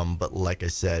 But like I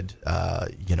said,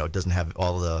 it doesn't have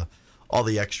all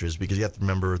the extras, because you have to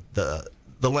remember the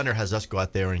lender has us go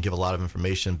out there and give a lot of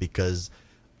information, because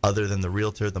other than the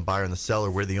realtor, the buyer, and the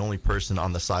seller, we're the only person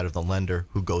on the side of the lender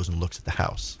who goes and looks at the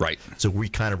house. Right. So we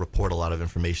kind of report a lot of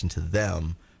information to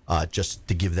them, just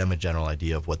to give them a general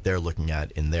idea of what they're looking at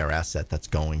in their asset that's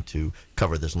going to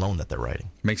cover this loan that they're writing.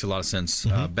 Makes a lot of sense.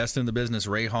 Best in the business,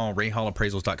 Ray Hall,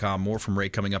 RayHallAppraisals.com. More from Ray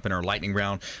coming up in our lightning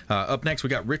round. Up next, we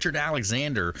got Richard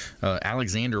Alexander,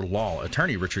 Alexander Law,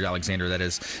 attorney Richard Alexander, that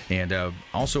is. And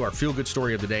also our feel-good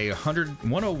story of the day,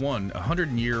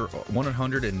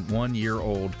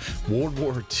 101-year-old World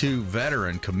War II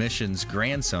veteran commissions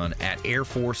grandson at Air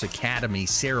Force Academy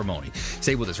ceremony.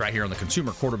 Stay with us right here on the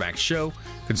Consumer Quarterback Show,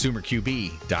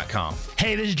 ConsumerQB.com.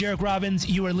 Hey, this is Jarek Robbins.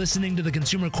 You are listening to the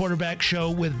Consumer Quarterback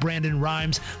Show with Brandon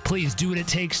Rhymes. Please do what it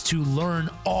takes to learn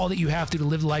all that you have to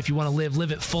live the life you want to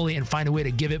live it fully, and find a way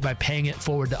to give it by paying it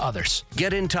forward to others.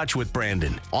 Get in touch with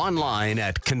Brandon online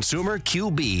at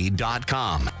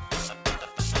ConsumerQB.com.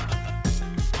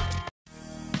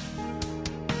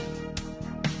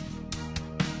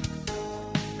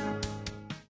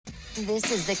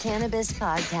 This is the Cannabis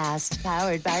Podcast,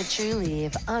 powered by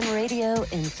TrueLeaf on Radio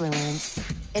Influence.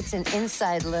 It's an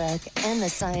inside look and the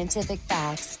scientific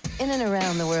facts in and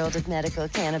around the world of medical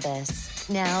cannabis.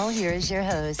 Now, here is your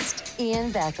host,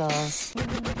 Ian Beckles.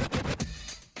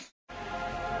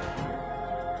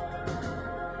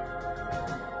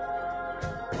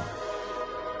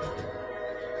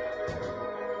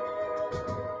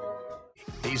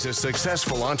 He's a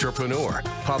successful entrepreneur,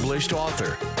 published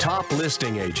author, top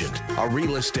listing agent, a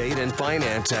real estate and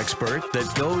finance expert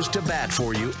that goes to bat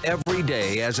for you every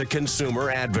day as a consumer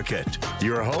advocate.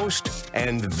 Your host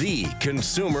and the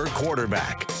consumer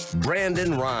quarterback,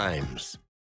 Brandon Rhymes.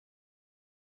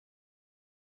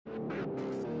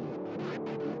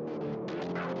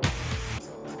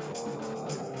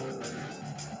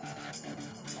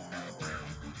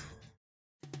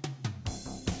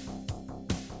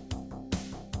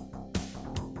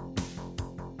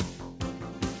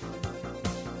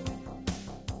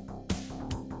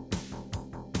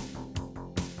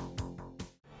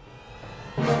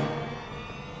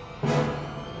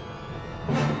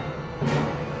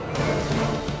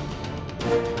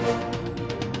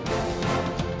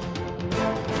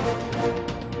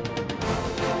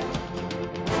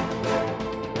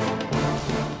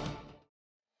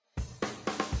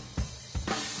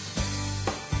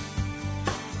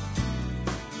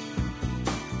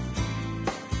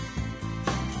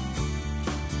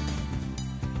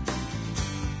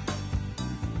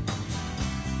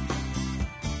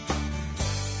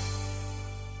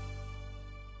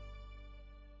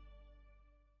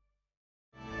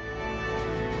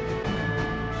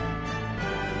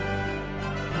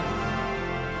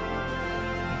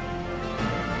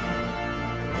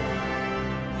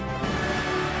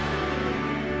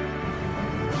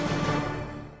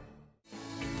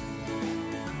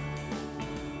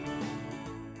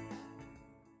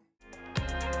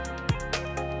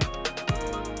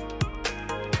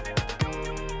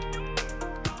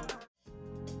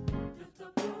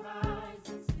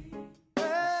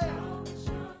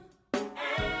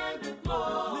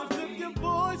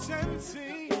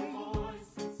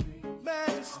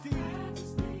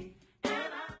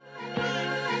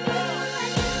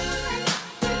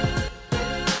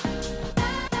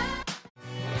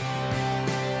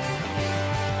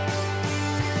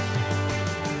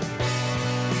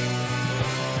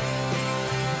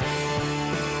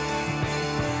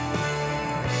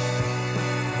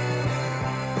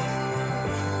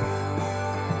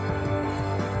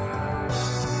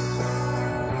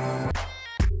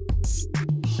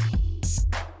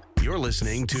 You're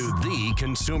listening to the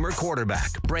consumer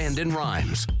quarterback, Brandon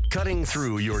Rhymes, cutting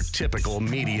through your typical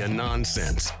media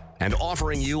nonsense and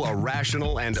offering you a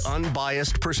rational and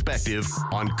unbiased perspective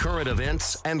on current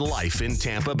events and life in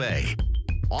Tampa Bay.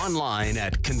 Online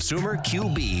at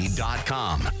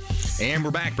ConsumerQB.com. And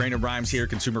we're back. Brandon Rhymes here,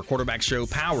 Consumer Quarterback Show,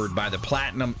 powered by the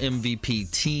Platinum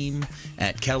MVP team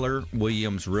at Keller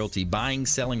Williams Realty. Buying,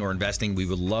 selling, or investing, we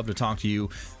would love to talk to you,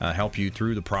 help you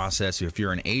through the process. If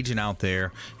you're an agent out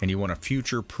there and you want to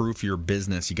future-proof your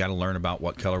business, you got to learn about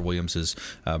what Keller Williams is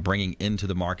bringing into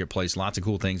the marketplace. Lots of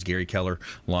cool things. Gary Keller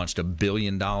launched $1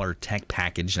 billion tech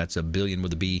package. That's a billion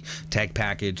with a B tech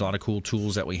package. A lot of cool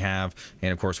tools that we have.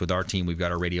 And, of course, with our team, we've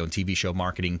got our radio and TV show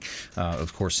marketing,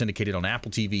 of course, syndicated on Apple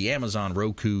TV, Amazon, Amazon,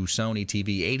 Roku, Sony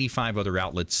TV, 85 other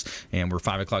outlets. And we're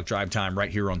 5 o'clock drive time right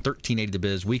here on 1380 The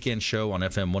Biz, weekend show on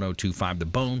FM 102.5 The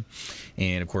Bone.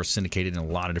 And, of course, syndicated in a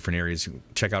lot of different areas.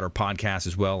 Check out our podcast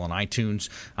as well on iTunes,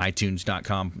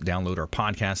 itunes.com. Download our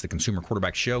podcast, The Consumer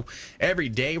Quarterback Show. Every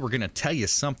day we're going to tell you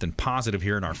something positive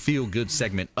here in our Feel Good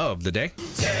segment of the day.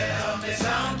 Tell me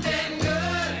something good.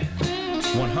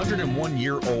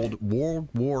 101-year-old World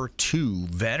War II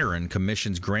veteran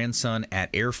commissions grandson at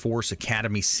Air Force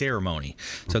Academy ceremony.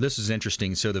 So this is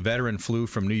interesting. So the veteran flew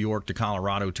from New York to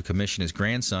Colorado to commission his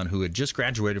grandson, who had just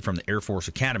graduated from the Air Force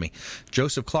Academy.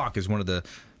 Joseph Clark is one of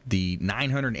the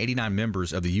 989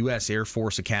 members of the U.S. Air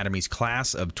Force Academy's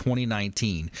class of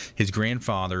 2019. His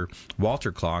grandfather,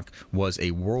 Walter Clark, was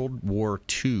a World War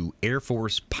II Air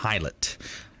Force pilot.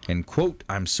 And, quote,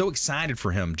 I'm so excited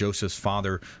for him, Joseph's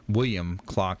father, William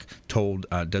Clark, told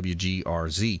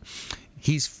WGRZ.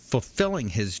 He's fulfilling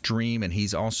his dream, and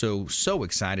he's also so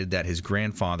excited that his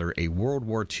grandfather, a World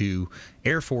War II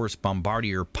Air Force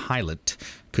bombardier pilot,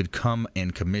 could come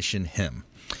and commission him.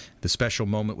 The special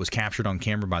moment was captured on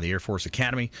camera by the Air Force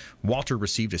Academy. Walter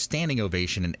received a standing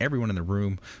ovation, and everyone in the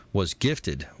room was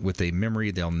gifted with a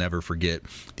memory they'll never forget,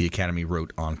 the Academy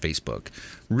wrote on Facebook.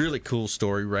 Really cool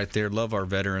story right there. Love our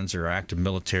veterans, our active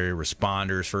military,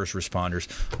 responders, first responders.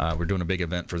 We're doing a big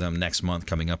event for them next month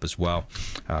coming up as well.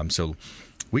 So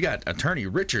we got attorney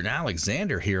Richard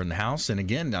Alexander here in the house. And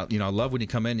again, I love when you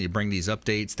come in and you bring these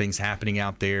updates, things happening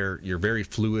out there. You're very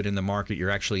fluid in the market.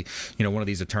 You're actually, one of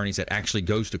these attorneys that actually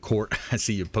goes to court. I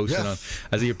see you posting on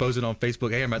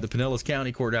Facebook. Hey, I'm at the Pinellas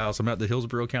County Courthouse. I'm at the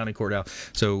Hillsborough County Courthouse.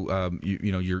 So,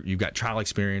 you've got trial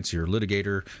experience. You're a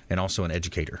litigator and also an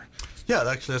educator. Yeah,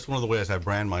 actually, that's one of the ways I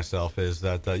brand myself is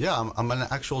that, I'm an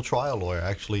actual trial lawyer,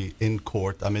 actually in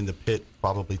court. I'm in the pit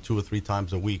probably 2 or 3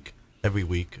 times a week, every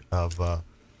week of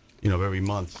every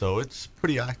month. So it's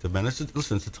pretty active, man. It's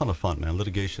a ton of fun, man.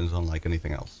 Litigation's unlike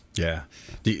anything else. Yeah.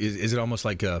 Is it almost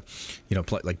like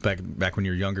like back when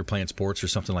you're younger playing sports or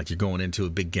something, like you're going into a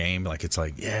big game, like it's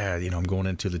like, I'm going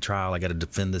into the trial, I got to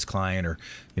defend this client, or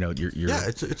you're Yeah,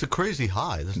 it's a crazy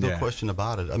high. There's no question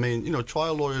about it. I mean,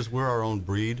 trial lawyers, we're our own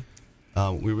breed.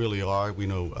 We really are. We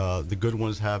know the good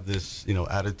ones have this,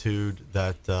 attitude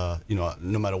that,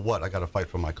 no matter what, I got to fight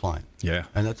for my client. Yeah.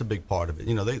 And that's a big part of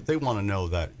it. They want to know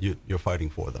that you're fighting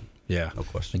for them. Yeah. No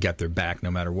question. They got their back no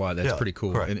matter what. That's pretty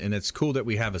cool. And it's cool that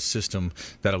we have a system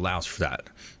that allows for that.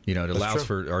 It allows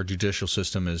for our judicial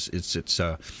system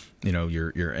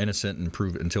you're innocent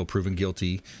until proven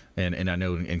guilty. And I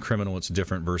know in criminal it's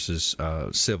different versus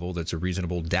civil. That's a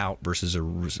reasonable doubt versus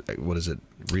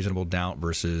reasonable doubt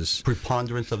versus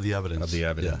preponderance of the evidence.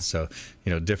 Yeah. So,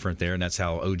 different there. And that's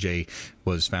how OJ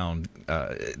was found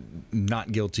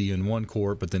not guilty in one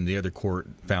court, but then the other court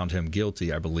found him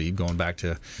guilty, I believe, going back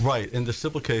to... Right. In the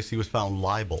civil case, he was found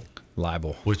liable.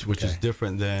 Which is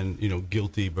different than,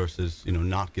 guilty versus,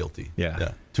 not guilty.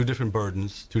 Yeah. 2 different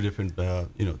burdens, 2 different,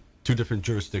 2 different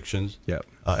jurisdictions. Yeah.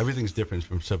 Everything's different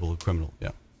from civil to criminal. Yeah.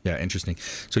 Yeah, interesting.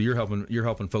 So you're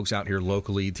helping folks out here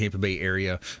locally, Tampa Bay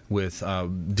area, with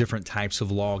different types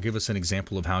of law. Give us an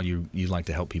example of how you like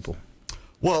to help people.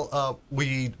 Well,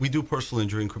 we do personal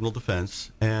injury and criminal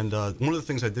defense, and one of the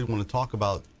things I did want to talk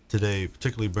about today,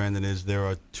 particularly Brandon, is there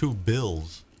are 2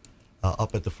 bills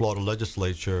up at the Florida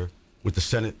legislature with the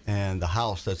Senate and the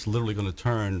House that's literally going to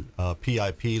turn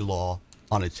PIP law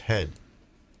on its head.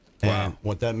 And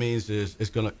what that means is it's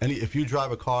going to if you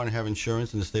drive a car and have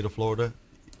insurance in the state of Florida,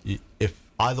 if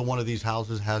either one of these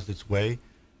houses has its way,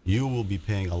 you will be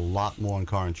paying a lot more on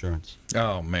car insurance.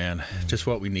 Oh man, just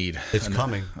what we need. It's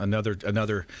coming.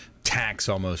 Another tax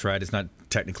almost, right? It's not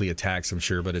technically a tax, I'm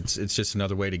sure, but it's just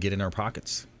another way to get in our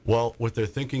pockets. Well, what they're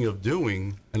thinking of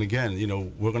doing, and again,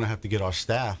 we're going to have to get our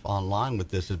staff online with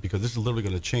this, is because this is literally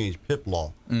going to change PIP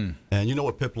law. And you know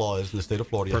what PIP law is in the state of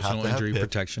Florida. Personal injury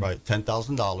protection. Right,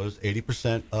 $10,000,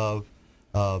 80%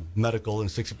 of medical, and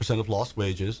 60% of lost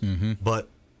wages. Mm-hmm. But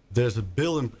there's a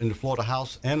bill in the Florida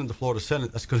House and in the Florida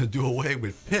Senate that's going to do away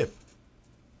with PIP.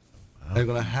 They're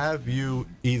going to have you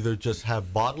either just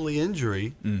have bodily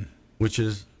injury, which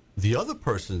is the other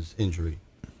person's injury,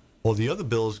 or the other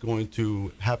bill is going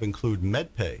to include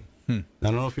med pay. Now, I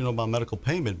don't know if you know about medical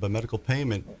payment, but medical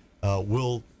payment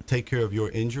will take care of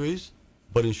your injuries,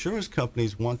 but insurance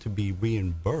companies want to be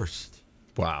reimbursed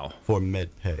for med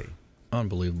pay.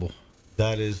 Unbelievable.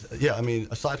 That is, I mean,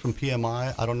 aside from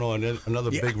PMI, I don't know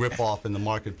another big ripoff in the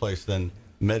marketplace than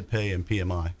MedPay and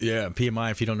PMI. Yeah,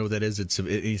 PMI, if you don't know what that is, it's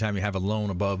anytime you have a loan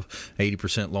above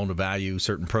 80% loan to value,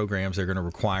 certain programs, they're going to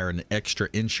require an extra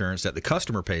insurance that the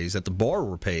customer pays, that the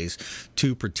borrower pays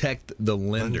to protect the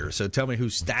lender. So tell me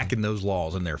who's stacking those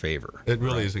laws in their favor. It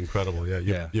really is incredible.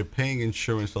 Yeah, you're paying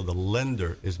insurance so the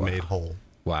lender is made whole.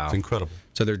 Wow, it's incredible.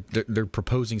 So they're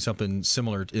proposing something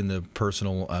similar in the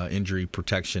personal injury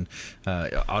protection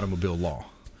automobile law.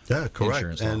 Yeah,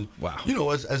 correct. And wow,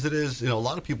 as it is, a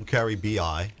lot of people carry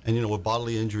BI, and what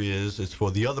bodily injury is, it's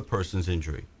for the other person's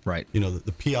injury. Right.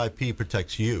 The PIP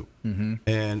protects you,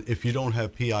 and if you don't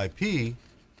have PIP,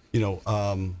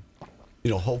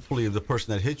 hopefully the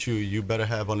person that hit you, you better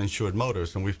have uninsured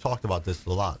motorists, and we've talked about this a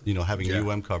lot. Having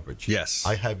UM coverage. Yes.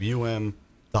 I have UM,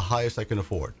 the highest I can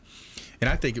afford. And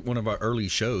I think at one of our early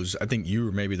shows, I think you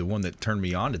were maybe the one that turned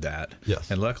me on to that. Yes.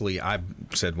 And luckily, I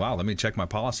said, wow, let me check my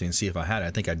policy and see if I had it.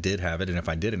 I think I did have it. And if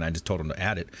I didn't, I just told them to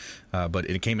add it. But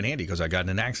it came in handy because I got in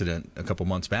an accident a couple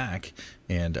months back.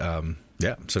 And,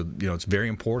 so, it's very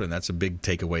important. That's a big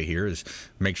takeaway here is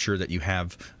make sure that you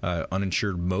have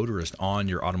uninsured motorist on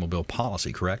your automobile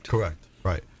policy, correct? Correct.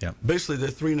 Right. Yeah. Basically, there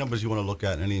are three numbers you want to look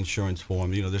at in any insurance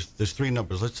form. There's three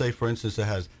numbers. Let's say, for instance, it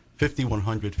has 50,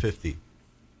 100, 50.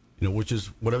 Which is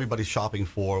what everybody's shopping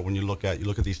for when you look at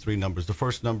these three numbers. The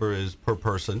first number is per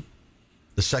person.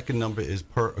 The second number is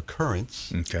per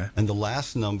occurrence. Okay. And the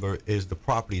last number is the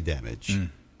property damage.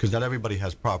 Because not everybody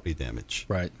has property damage.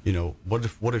 Right.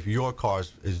 What if your car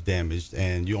is damaged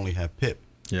and you only have PIP?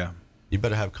 Yeah. You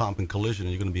better have comp and collision,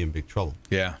 and you're going to be in big trouble.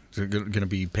 Yeah, so you're going to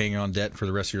be paying on debt for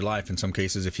the rest of your life. In some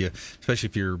cases, especially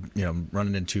if you're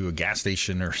running into a gas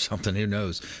station or something, who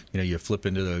knows? You flip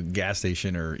into the gas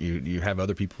station, or you have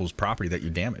other people's property that you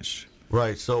damaged.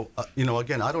 Right. So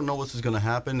again, I don't know what's going to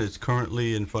happen. It's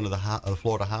currently in front of the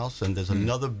Florida House, and there's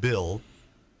another bill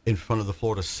in front of the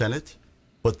Florida Senate,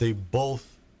 but they both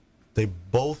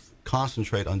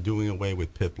concentrate on doing away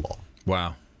with PIP law.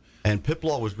 Wow. And PIP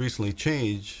law was recently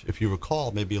changed, if you recall,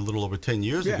 maybe a little over 10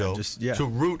 years ago, to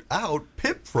root out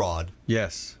PIP fraud.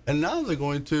 Yes. And now they're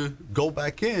going to go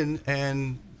back in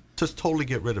and just totally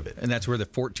get rid of it. And that's where the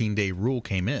 14-day rule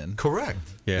came in. Correct.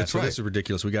 Yeah, that's so right. This is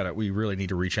ridiculous. We really need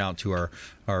to reach out to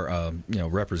our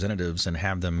representatives and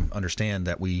have them understand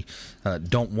that we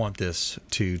don't want this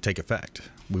to take effect.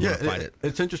 We want to fight it.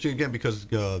 It's interesting, again, because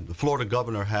the Florida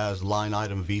governor has line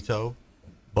item veto.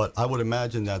 But I would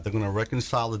imagine that they're going to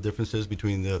reconcile the differences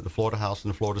between the Florida House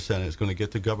and the Florida Senate. It's going to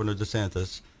get to Governor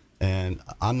DeSantis, and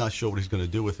I'm not sure what he's going to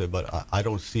do with it. But I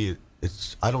don't see it.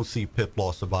 I don't see PIP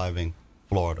law surviving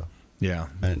Florida. Yeah.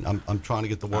 And I'm trying to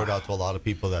get the word out to a lot of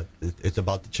people that it's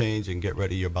about to change, and get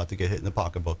ready. You're about to get hit in the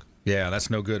pocketbook. Yeah, that's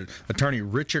no good. Attorney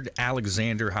Richard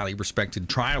Alexander, highly respected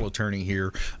trial attorney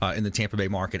here in the Tampa Bay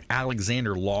market.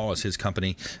 Alexander Law is his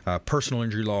company, personal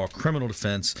injury law, criminal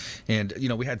defense. And,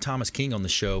 we had Thomas King on the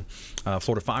show,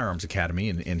 Florida Firearms Academy,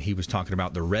 and he was talking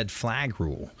about the red flag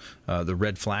rule. The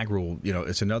red flag rule,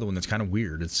 it's another one that's kind of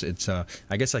weird. It's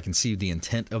I guess I can see the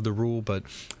intent of the rule, but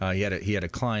he had a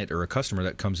client or a customer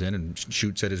that comes in and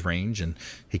shoots at his range, and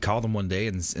he called them one day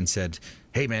and said,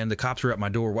 hey, man, the cops are at my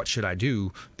door. What should I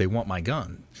do? They want my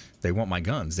gun. They want my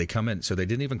guns. They come in. So they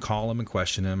didn't even call him and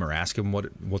question him or ask him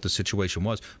what the situation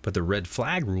was. But the red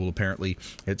flag rule, apparently,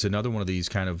 it's another one of these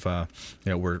kind of,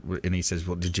 where and he says,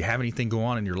 well, did you have anything go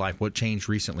on in your life? What changed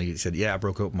recently? He said, yeah, I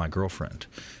broke up with my girlfriend.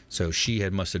 So she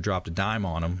must have dropped a dime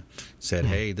on him, said,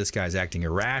 hey, this guy's acting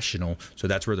irrational. So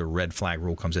that's where the red flag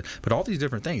rule comes in. But all these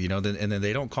different things, and then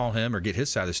they don't call him or get his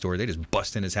side of the story. They just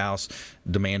bust in his house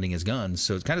demanding his guns.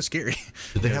 So it's kind of scary.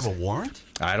 Did they have a warrant?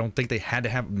 I don't think they had to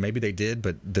have. Maybe they did,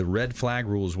 but the red flag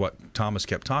rule is what Thomas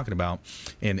kept talking about.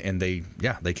 And they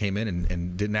came in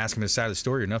and didn't ask him his side of the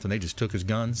story or nothing. They just took his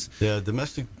guns. Yeah,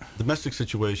 domestic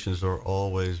situations are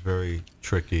always very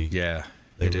tricky. Yeah,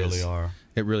 they really are.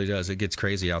 It really does. It gets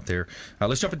crazy out there.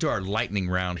 Let's jump into our lightning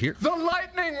round here. The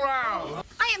lightning round!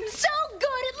 I am so good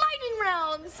at lightning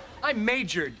rounds! I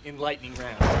majored in lightning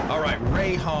rounds. All right,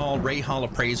 Ray Hall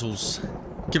Appraisals.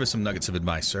 Give us some nuggets of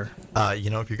advice, sir.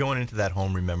 If you're going into that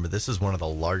home, remember, this is one of the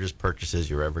largest purchases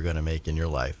you're ever going to make in your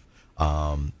life.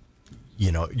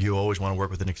 You always want to work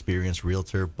with an experienced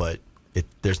realtor, but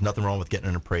there's nothing wrong with getting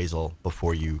an appraisal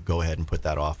before you go ahead and put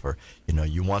that offer.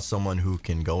 You want someone who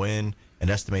can go in and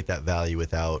estimate that value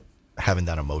without having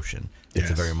that emotion.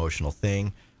 It's a very emotional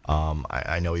thing.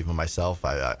 I know even myself,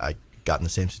 I got in the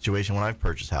same situation when I've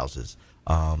purchased houses.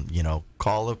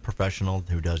 Call a professional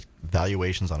who does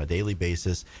valuations on a daily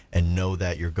basis and know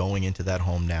that you're going into that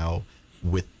home now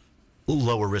with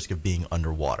lower risk of being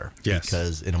underwater. Yes.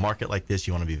 Because in a market like this,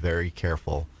 you want to be very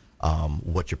careful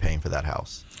what you're paying for that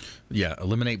house. Yeah,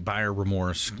 eliminate buyer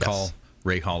remorse. Yes.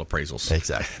 Ray Hall Appraisals.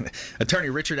 Exactly. Attorney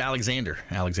Richard Alexander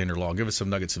Law. Give us some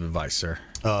nuggets of advice, sir.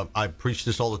 I preach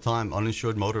this all the time.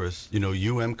 Uninsured motorists,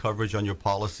 coverage on your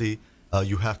policy,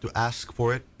 you have to ask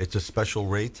for it. It's a special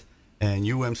rate. And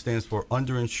stands for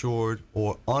underinsured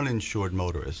or uninsured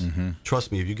motorists.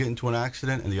 Trust me, if you get into an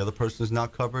accident and the other person is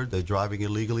not covered, they're driving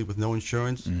illegally with no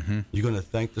insurance, you're going to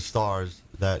thank the stars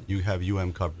that you have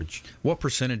coverage. What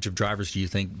percentage of drivers do you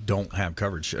think don't have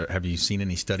coverage? Have you seen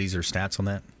any studies or stats on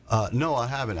that? No, I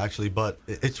haven't actually, but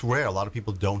it's rare. A lot of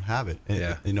people don't have it.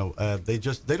 Yeah.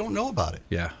 They don't know about it.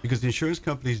 Yeah. Because the insurance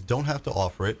companies don't have to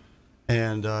offer it,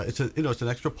 and it's an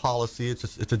extra policy.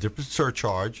 It's a different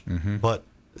surcharge, but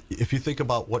if you think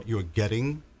about what you're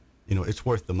getting, it's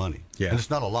worth the money. Yeah. And it's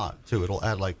not a lot, too. It'll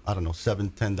add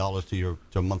 $7-10 to your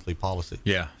monthly policy.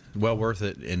 Yeah. Well worth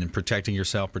it. And in protecting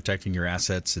yourself, protecting your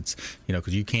assets, it's,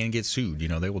 because you can get sued.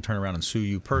 They will turn around and sue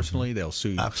you personally. They'll sue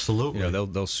you. Absolutely.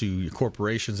 They'll sue your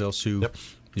corporations. They'll sue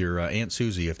your Aunt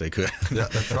Susie if they could. Yeah,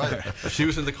 that's right. She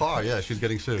was in the car. Yeah, she's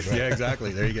getting sued. Right? Yeah,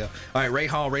 exactly. There you go. All right, Ray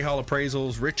Hall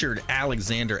Appraisals, Richard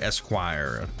Alexander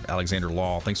Esquire, Alexander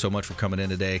Law. Thanks so much for coming in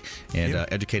today and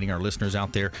educating our listeners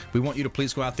out there. We want you to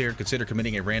please go out there and consider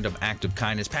committing a random act of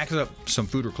kindness. Pack up some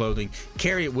food or clothing,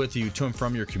 carry it with you to and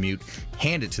from your commute,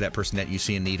 hand it to that person that you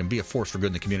see in need, and be a force for good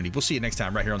in the community. We'll see you next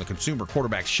time right here on the Consumer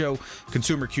Quarterback Show,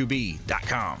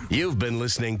 consumerqb.com. You've been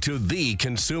listening to The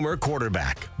Consumer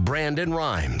Quarterback, Brandon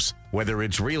Rhymes. Whether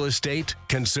it's real estate,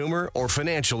 consumer, or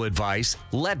financial advice,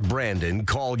 let Brandon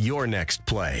call your next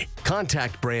play.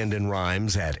 Contact Brandon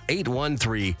Rhymes at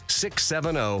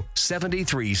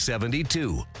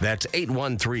 813-670-7372. That's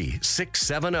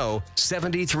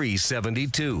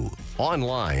 813-670-7372.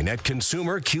 Online at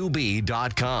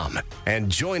consumerqb.com.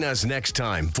 And join us next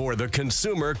time for the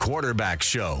Consumer Quarterback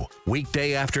Show,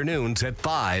 weekday afternoons at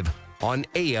 5 on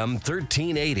AM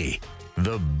 1380.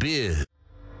 The Biz.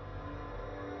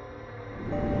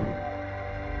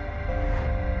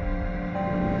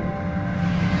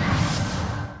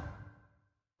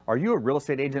 Are you a real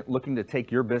estate agent looking to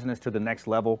take your business to the next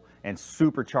level and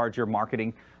supercharge your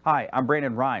marketing? Hi, I'm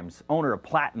Brandon Rhymes, owner of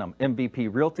Platinum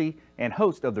MVP Realty and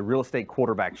host of the Real Estate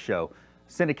Quarterback Show,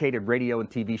 syndicated radio and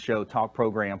TV show talk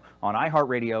program on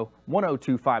iHeartRadio,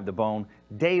 102.5 The Bone,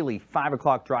 daily 5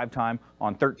 o'clock drive time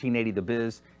on 1380 The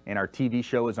Biz, and our TV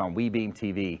show is on WeBeam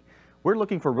TV. We're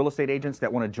looking for real estate agents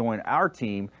that want to join our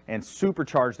team and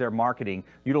supercharge their marketing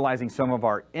utilizing some of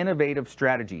our innovative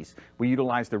strategies. We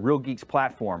utilize the Real Geeks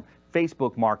platform,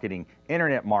 Facebook marketing,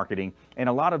 internet marketing, and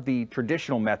a lot of the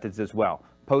traditional methods as well.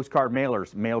 Postcard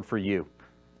mailers mailed for you,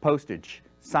 postage,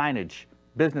 signage,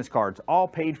 business cards, all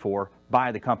paid for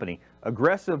by the company.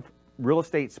 Aggressive real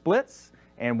estate splits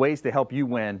and ways to help you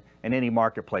win in any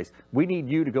marketplace. We need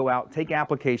you to go out, take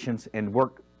applications, and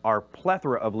work our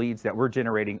plethora of leads that we're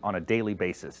generating on a daily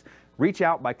basis. Reach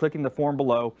out by clicking the form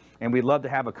below, and we'd love to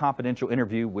have a confidential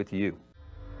interview with you.